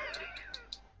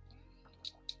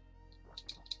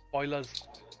 Spoilers.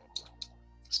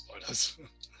 Spoilers.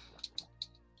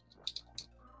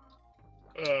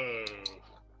 Oh.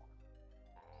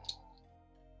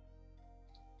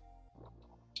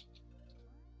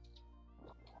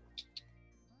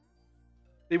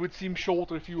 They would seem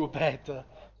shorter if you were better.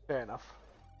 Fair enough.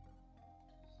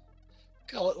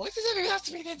 God, why does everything have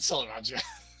to be an insult around you?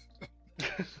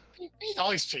 Be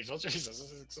nice, people. Jesus,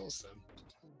 this is exhausting.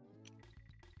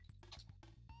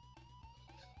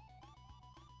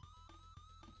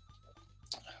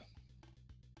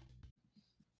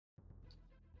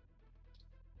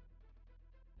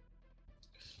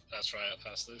 That's right, I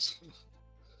passed this.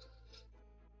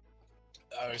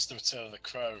 Oh, it's the return of the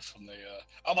crow from the.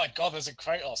 Oh my god, there's a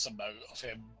Kratos emote of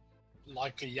him,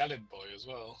 likely yelling boy as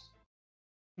well.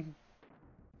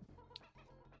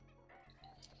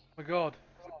 My god.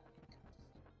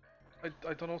 I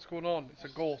don't know what's going on. It's a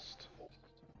ghost.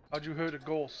 How'd you hurt a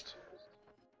ghost?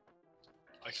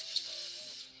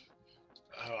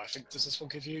 Oh, I think, does this one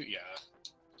give you? Yeah.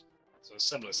 So it's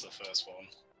similar to the first one.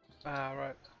 Ah,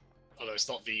 right. Although it's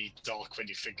not the dark when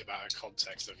you think about a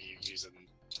context of you using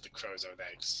the crow's own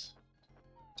eggs.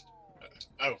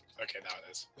 Oh, okay, now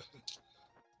it is.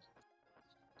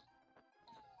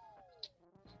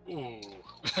 Ooh,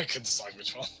 I can decide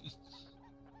which one.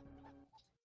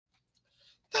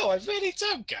 No, I really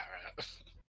don't, Garrett.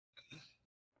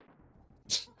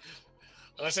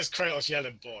 Unless it's Kratos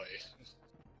yelling boy.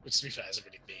 Which, to be fair, doesn't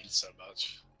really mean so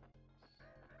much.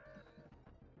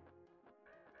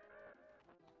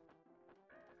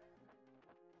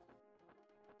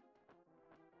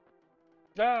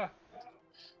 Ah!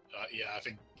 Yeah, I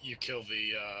think you kill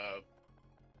the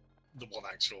one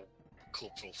actual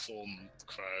corporal form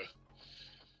crow.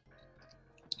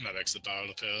 And that makes the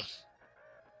barrel appear.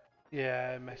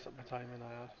 Yeah, I messed up my timing, I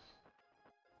had.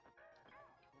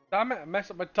 Damn it, I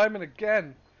messed up my timing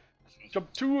again!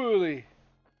 Jumped too early!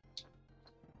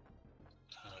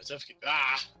 Oh, it's definitely...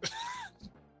 Ah!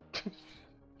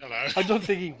 Hello. I don't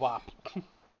think he whap.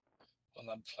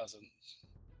 Unpleasant.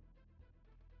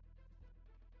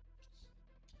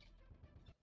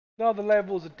 No, the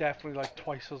levels are definitely like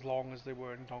twice as long as they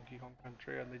were in Donkey Kong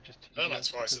Country, and they just. Oh, that's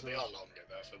twice as they are longer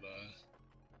there for the.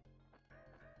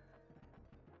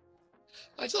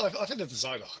 I think the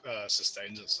design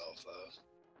sustains itself though.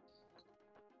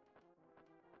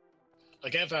 I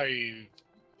get very,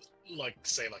 like,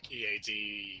 say, like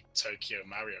EAD Tokyo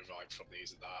Mario vibe from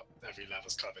these, and that every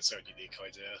level's kind of its own unique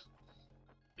idea.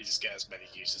 You just get as many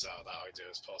uses out of that idea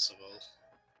as possible.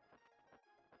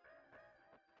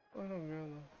 I don't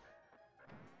know.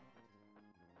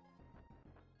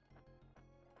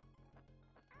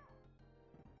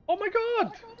 Oh my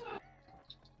god!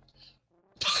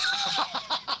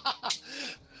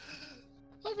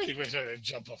 I really wish I didn't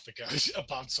jump off the ghost,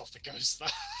 bounce off the ghost there.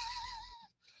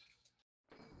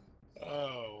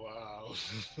 Oh wow.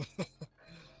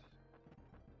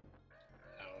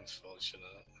 How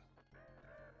unfortunate.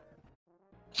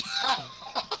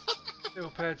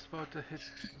 Your pet's about to hit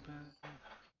the bed.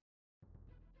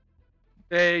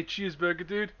 Hey, cheeseburger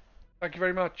dude. Thank you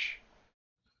very much.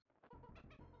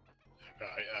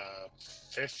 Right,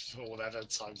 5th or whatever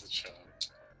times the charm.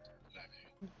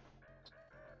 Maybe.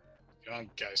 Go on,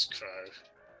 Ghost Crow.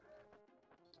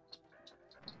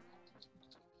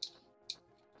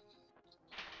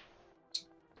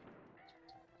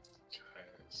 Okay,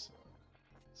 so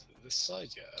this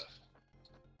side, yeah.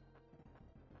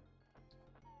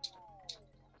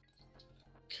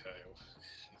 Okay,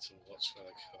 need to watch where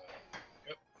they come out.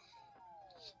 Yep.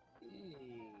 Ooh.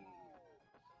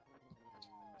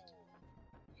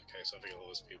 Okay, so I think it'll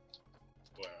always be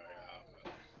where I am.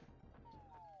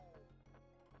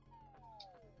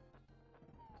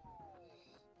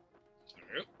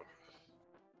 Yep.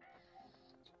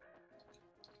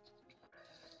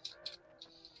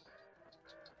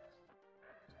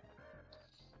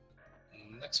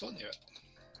 Next one, yeah.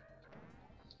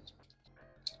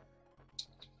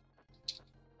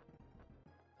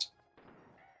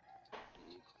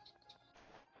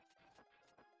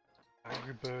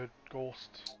 Angry bird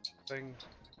ghost thing.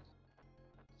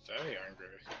 Very angry.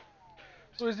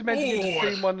 So is it meant to be the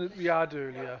same one that we had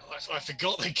earlier? I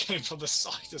forgot they came from the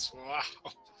side as well.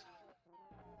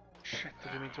 Shit,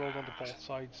 did I mean to hold on to both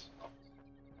sides?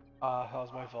 Ah, that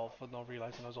was my fault for not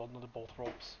realising I was holding on to both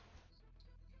ropes.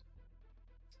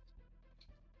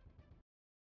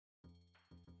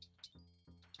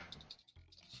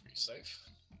 Free safe.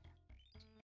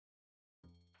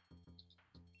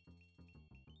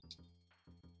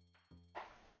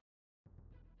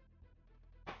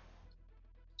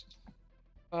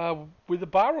 With a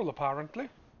barrel, apparently.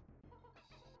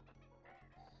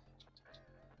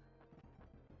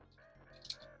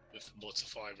 With the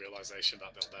mortifying realization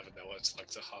that they'll never know what it's like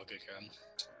to hug again.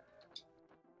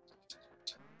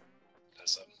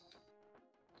 There's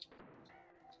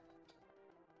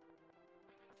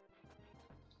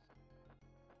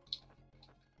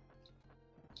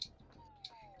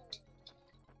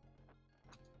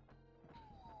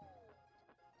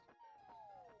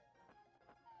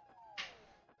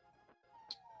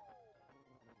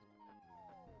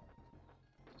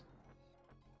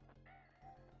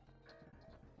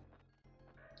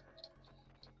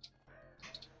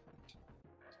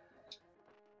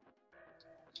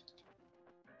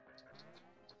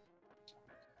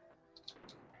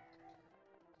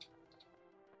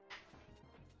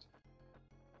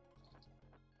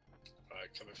right,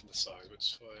 coming from the side,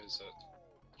 which way is it?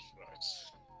 Right.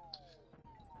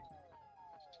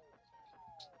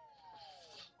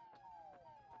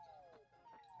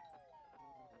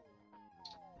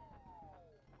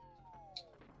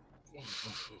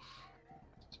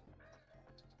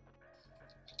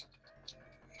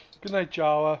 Good night,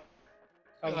 Jawa.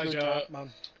 Have Good a night, good Jawa. nap, man.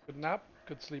 Good nap,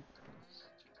 good sleep.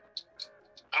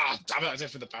 Ah, damn it, I did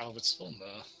for the barrel would spawn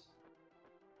there.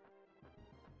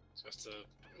 Just to...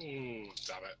 Ooh,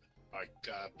 damn it. Like,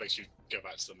 makes you go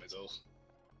back to the middle.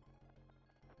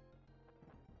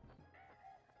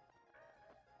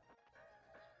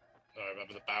 I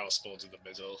remember the barrel spawns in the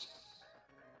middle.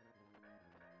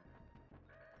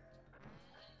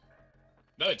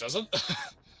 No, it doesn't.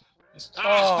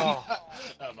 Ah!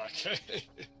 Oh, okay.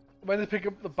 When they pick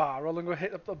up the barrel, I'm going to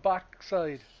hit up the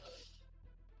backside.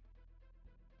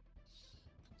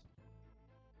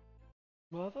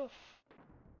 Mother.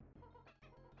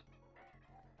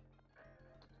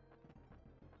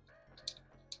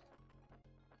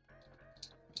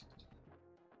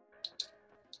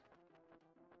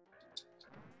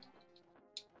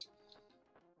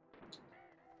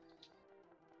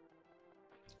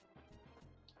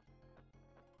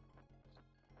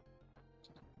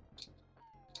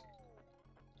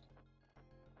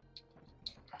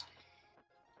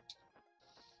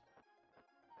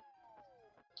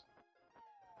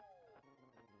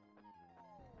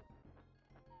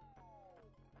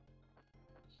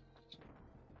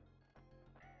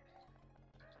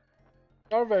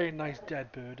 Not a very nice dead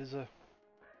bird, is it?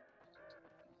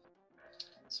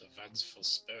 It's a vengeful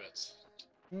spirit.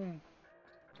 Hmm.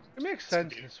 It makes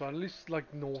sense in this one. At least,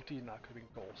 like, naughty and that could have been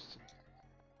ghosts.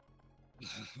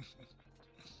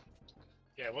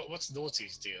 Yeah, what's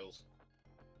Naughty's deal?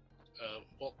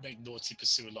 What made Naughty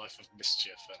pursue a life of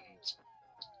mischief and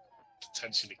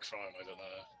potentially crime? I don't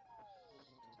know.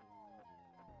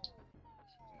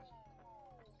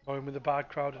 Going with a bad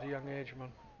crowd at a young age, man.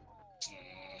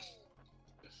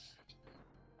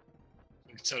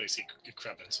 You can totally see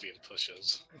Kremlins being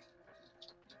pushers.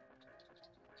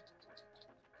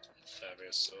 Very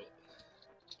assault.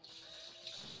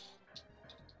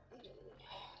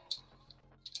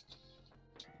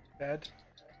 Dead?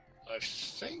 I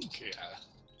think, yeah.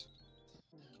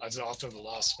 I don't know, after the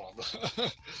last one. It's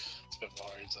a bit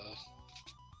worried.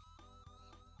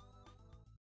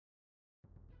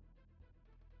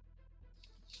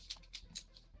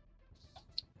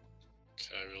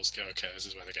 Okay, rules go. Okay, this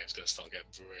is where the game's going to start getting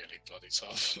really bloody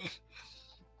tough.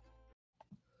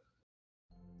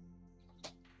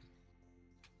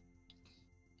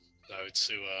 Though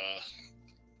to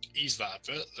ease that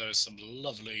a bit, there is some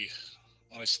lovely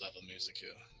ice level music here.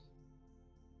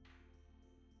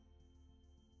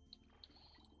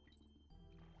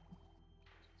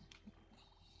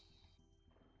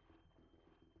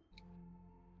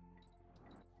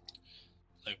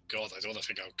 Oh god, I don't want to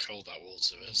think how cold that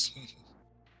water is.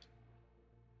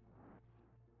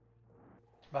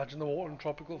 Imagine the water in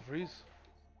tropical freeze.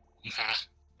 Nah.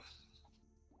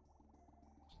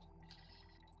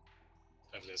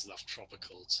 Hopefully there's enough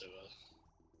tropical to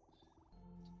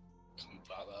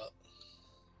combat that.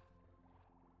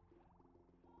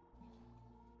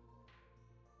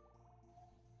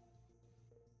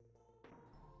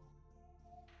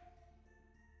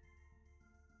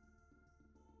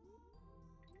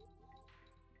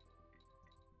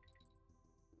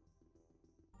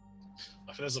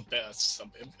 I think there's a bit of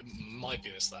some. It might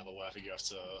be this level where I think you have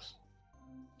to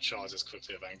charge as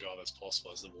quickly a Vanguard as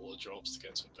possible as the water drops to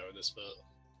get to a bonus bit.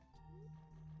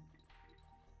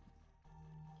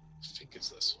 I think it's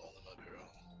this one, I might be wrong.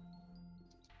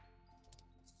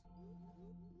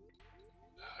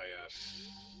 Oh yeah.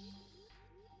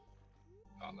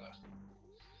 Oh no.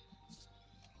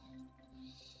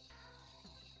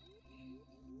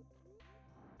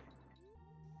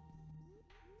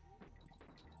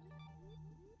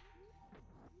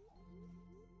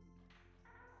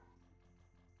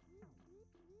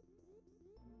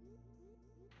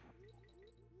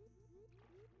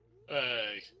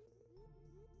 Hey.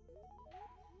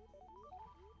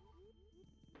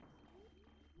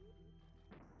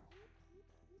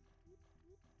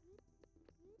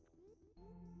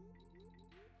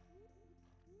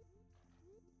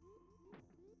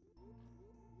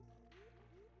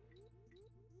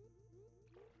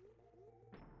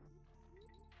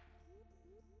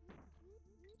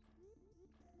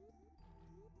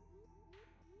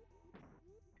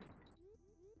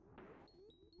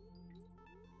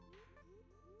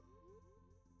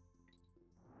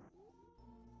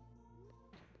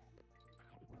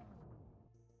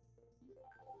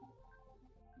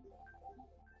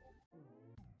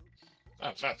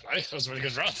 Oh, fair play. That was a really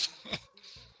good run.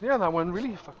 Yeah, that went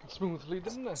really fucking smoothly,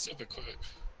 didn't it? Super quick.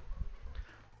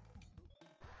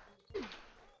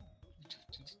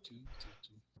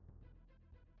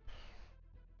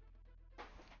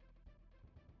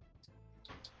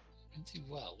 Didn't do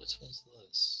well. Which one's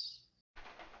this?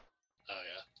 Oh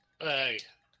yeah. Hey.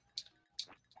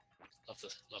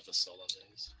 Love the soul on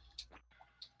these.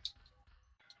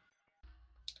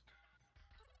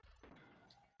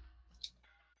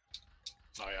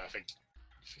 Oh yeah, I think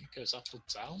it goes up or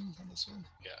down on this one.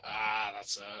 Yeah. Ah,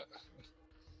 that's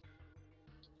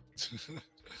it.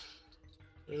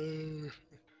 Ooh.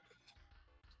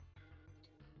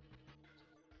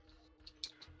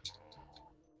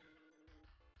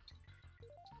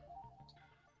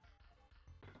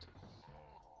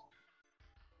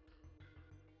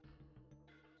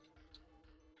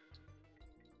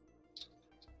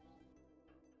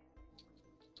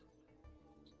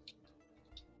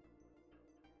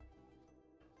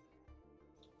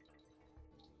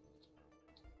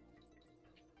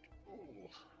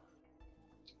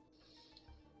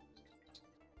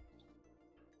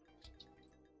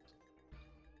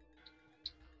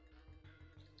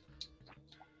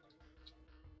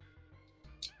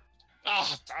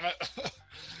 Ah, damn it!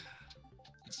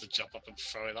 It's to jump up and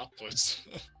throw it upwards.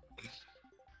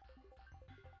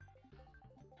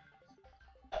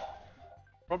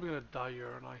 Probably gonna die here,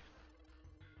 aren't I?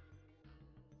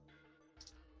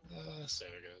 So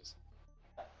there it goes.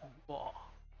 What?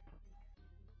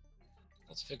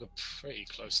 I think we're pretty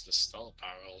close to the star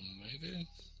barrel, maybe.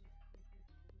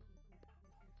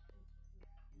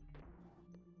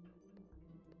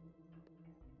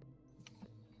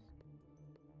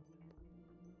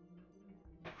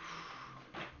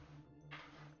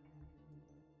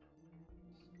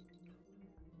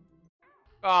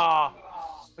 Ah!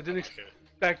 I didn't Okay.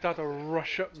 expect that to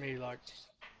rush at me, like.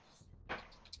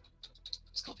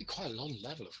 It's got to be quite a long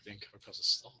level if we didn't come across a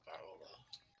star barrel, though.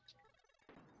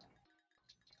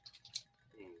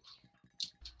 Ooh.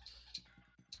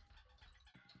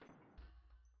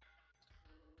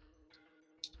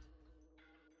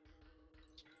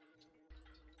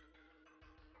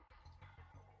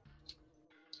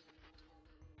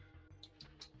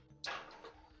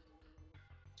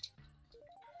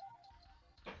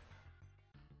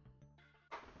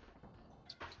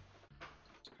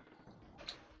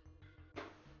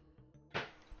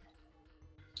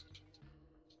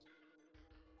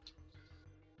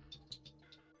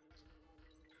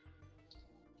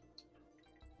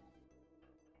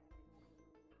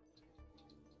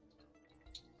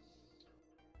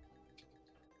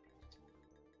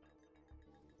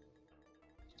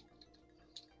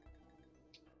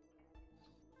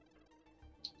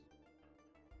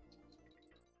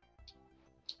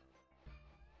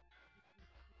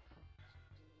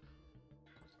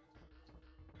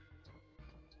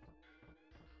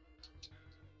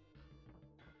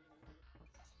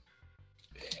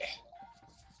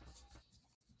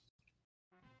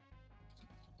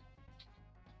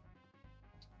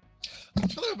 I'm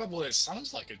trying to remember what it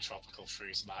sounds like in Tropical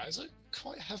Freeze now. Is it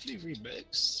quite heavily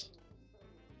remixed?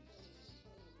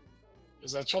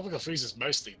 Because Tropical Freeze is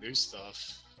mostly new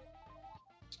stuff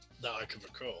that I can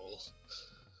recall.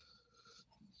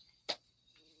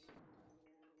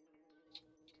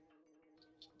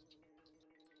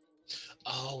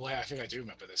 Oh wait, I think I do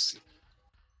remember this.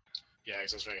 Yeah,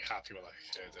 because I was very happy when I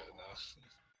heard it now.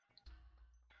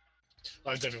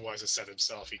 Like David Wise has said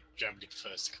himself, he generally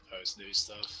prefers to compose new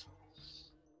stuff.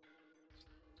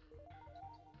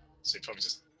 So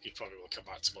he probably will come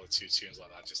back to one or two tunes like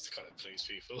that just to kind of please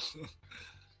people.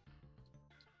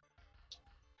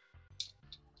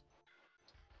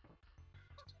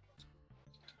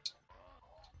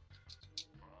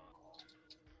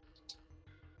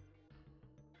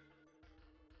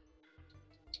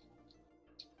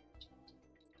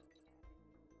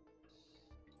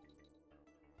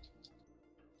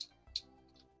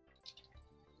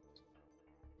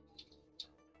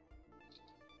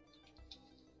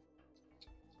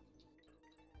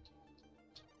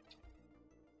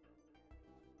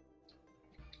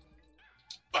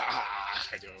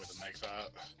 I knew I wouldn't make that.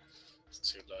 It's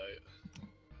too late.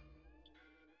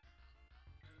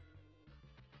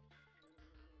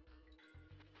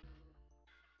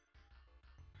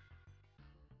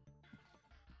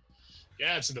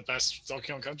 Yeah, it's the best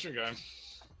Donkey Kong Country game.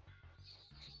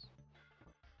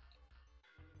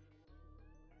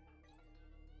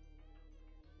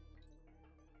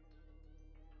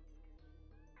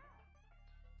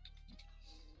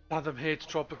 Jazzem hates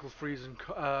tropical freeze and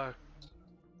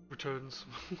returns.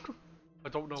 I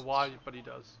don't know why, but he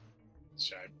does.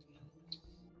 Shame.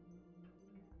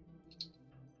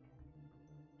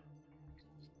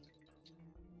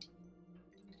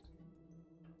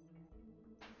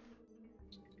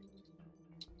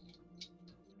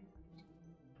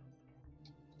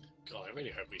 God, I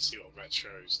really hope we see what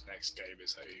Retro's next game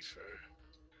is at E3.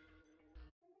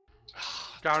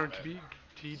 Guaranteed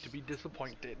to be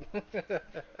disappointed.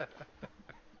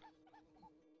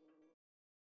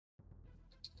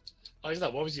 Like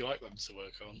that, what would you like them to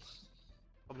work on?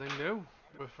 Something new,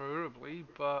 preferably,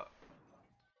 but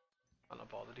I'm not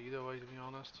bothered either way, to be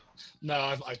honest. No,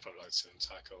 I'd probably like to see them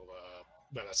tackle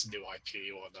whether that's a new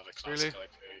IP or another classic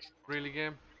IP. Really,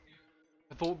 game?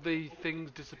 I thought the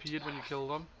things disappeared when you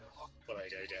killed them. Well, there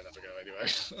you go, you get another go anyway.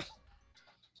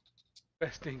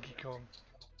 Best Dinky Kong.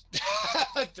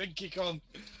 Dinky Kong!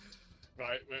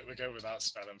 Right, we're going with that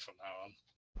spelling from now on.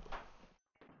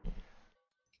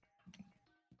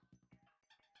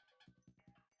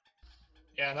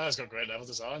 Yeah, no, it's got great level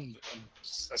design and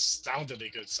astoundingly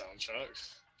good soundtrack.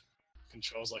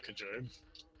 Controls like a dream.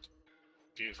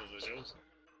 Beautiful visuals.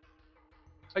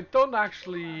 I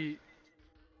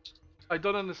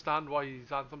don't understand why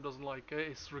Anthem doesn't like it.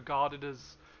 It's regarded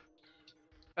as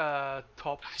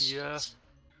top tier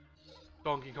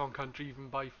Donkey Kong Country, even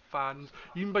by fans,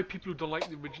 even by people who don't like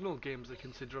the original games. They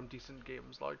consider them decent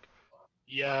games. Like,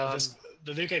 yeah,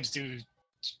 the new games do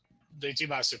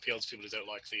manage to appeal to people who don't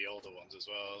like the older ones as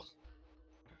well.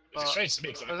 Which is strange to me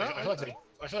because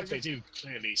I feel like they do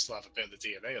clearly still have a bit of the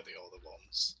DNA of the older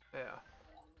ones. Yeah.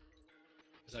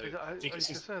 So, Like I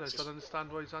said, I don't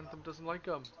understand why Anthem doesn't like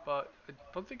them, but I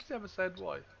don't think he's ever said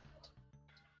why.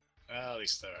 Well, at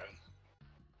least they're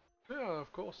Yeah,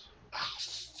 of course. Ah,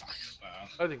 fuck, man.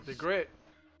 I think they're great.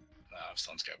 Nah, I'm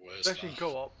starting to get worse. Especially in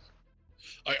co-op.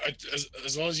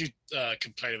 As long as you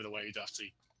complain of the way you'd have to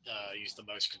use the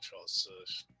motion controls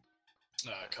to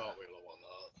cartwheel or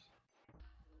whatnot.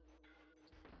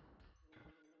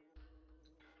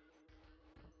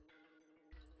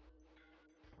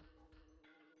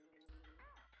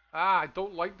 I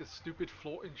don't like this stupid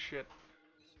floating shit.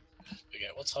 Again,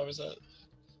 what time is it?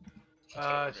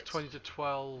 It's 20 to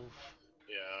 12.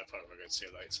 Yeah, I probably won't go to see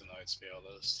it late tonight, to be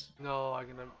honest. No, I'm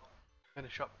gonna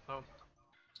finish up now.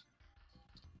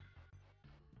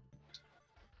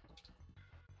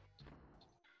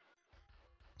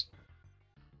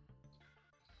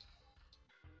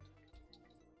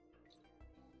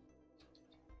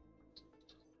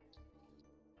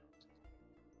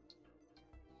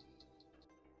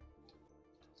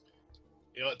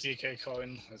 You know what, DK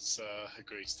Coin? Let's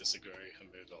agree to disagree and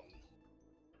move on.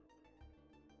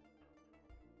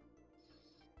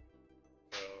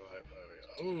 Right, there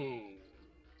we are. Ooh!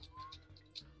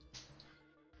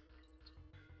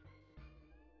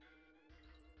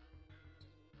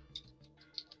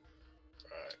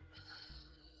 Right.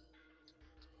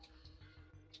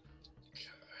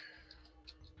 Okay.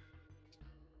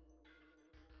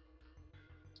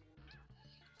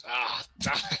 Ah,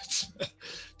 damn it!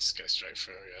 Just go straight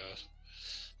through, yeah.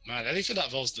 Man, anything that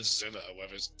involves the Zilla,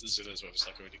 whether it's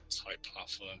like a really tight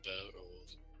platform bit or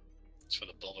trying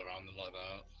to bob around them like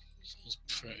that, it's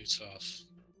pretty tough.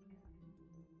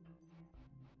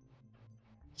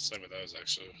 Same with those,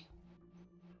 actually.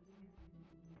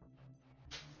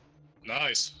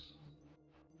 Nice!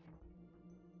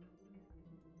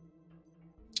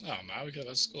 Oh man, we got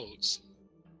those skulls.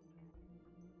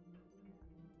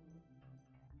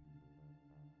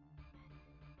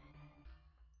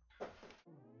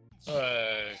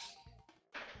 Hey.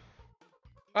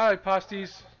 Alright,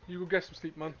 pasties. You go get some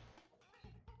sleep, man.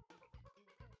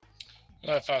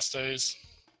 Alright, pasties.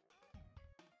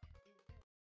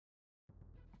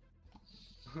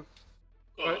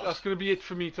 Right, that's gonna be it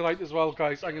for me tonight as well,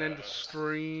 guys. I'm gonna end the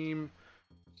stream.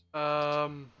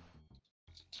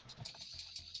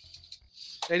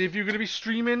 Any of you gonna be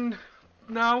streaming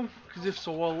now? Because if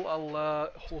so,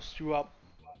 I'll host you up.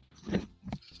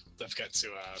 Don't forget to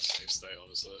save state,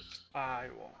 obviously. I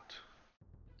won't.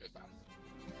 Good man.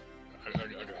 I'm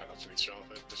gonna head up for these shop.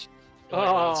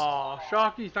 Oh,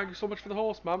 Sharky, thank you so much for the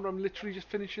host, man. I'm literally just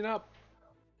finishing up.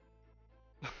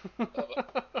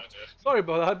 Sorry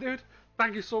about that, dude.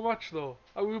 Thank you so much, though.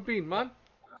 How you been, man?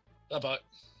 Bye-bye.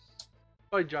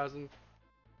 Bye, Jazzem.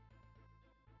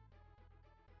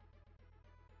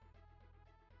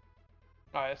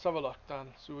 Alright, let's have a look, Dan.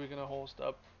 So we're gonna host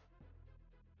up.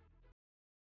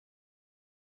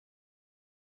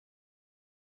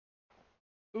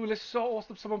 Ooh, let's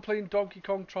host up someone playing Donkey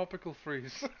Kong Tropical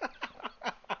Freeze.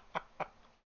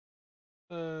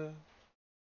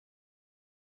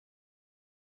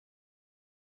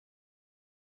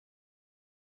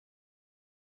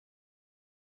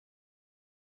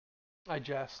 I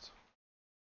jest.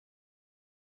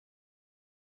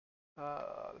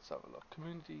 Let's have a look.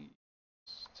 Community.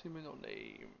 Terminal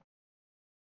name.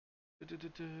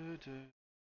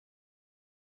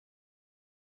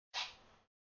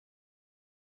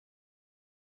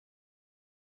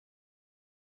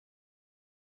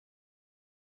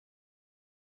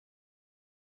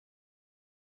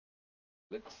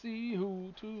 Let's see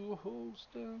who to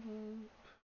host them.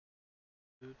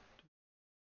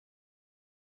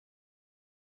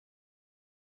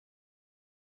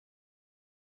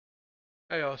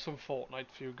 Hey, some Fortnite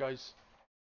for you guys.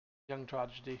 Young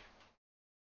Tragedy.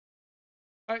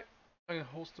 Right, I'm gonna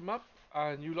host them up,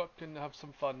 and you lot can have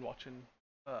some fun watching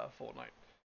Fortnite.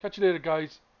 Catch you later,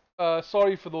 guys.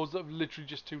 Sorry for those that have literally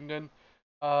just tuned in.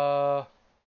 I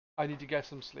need to get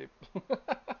some sleep.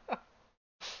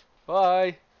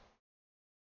 Bye.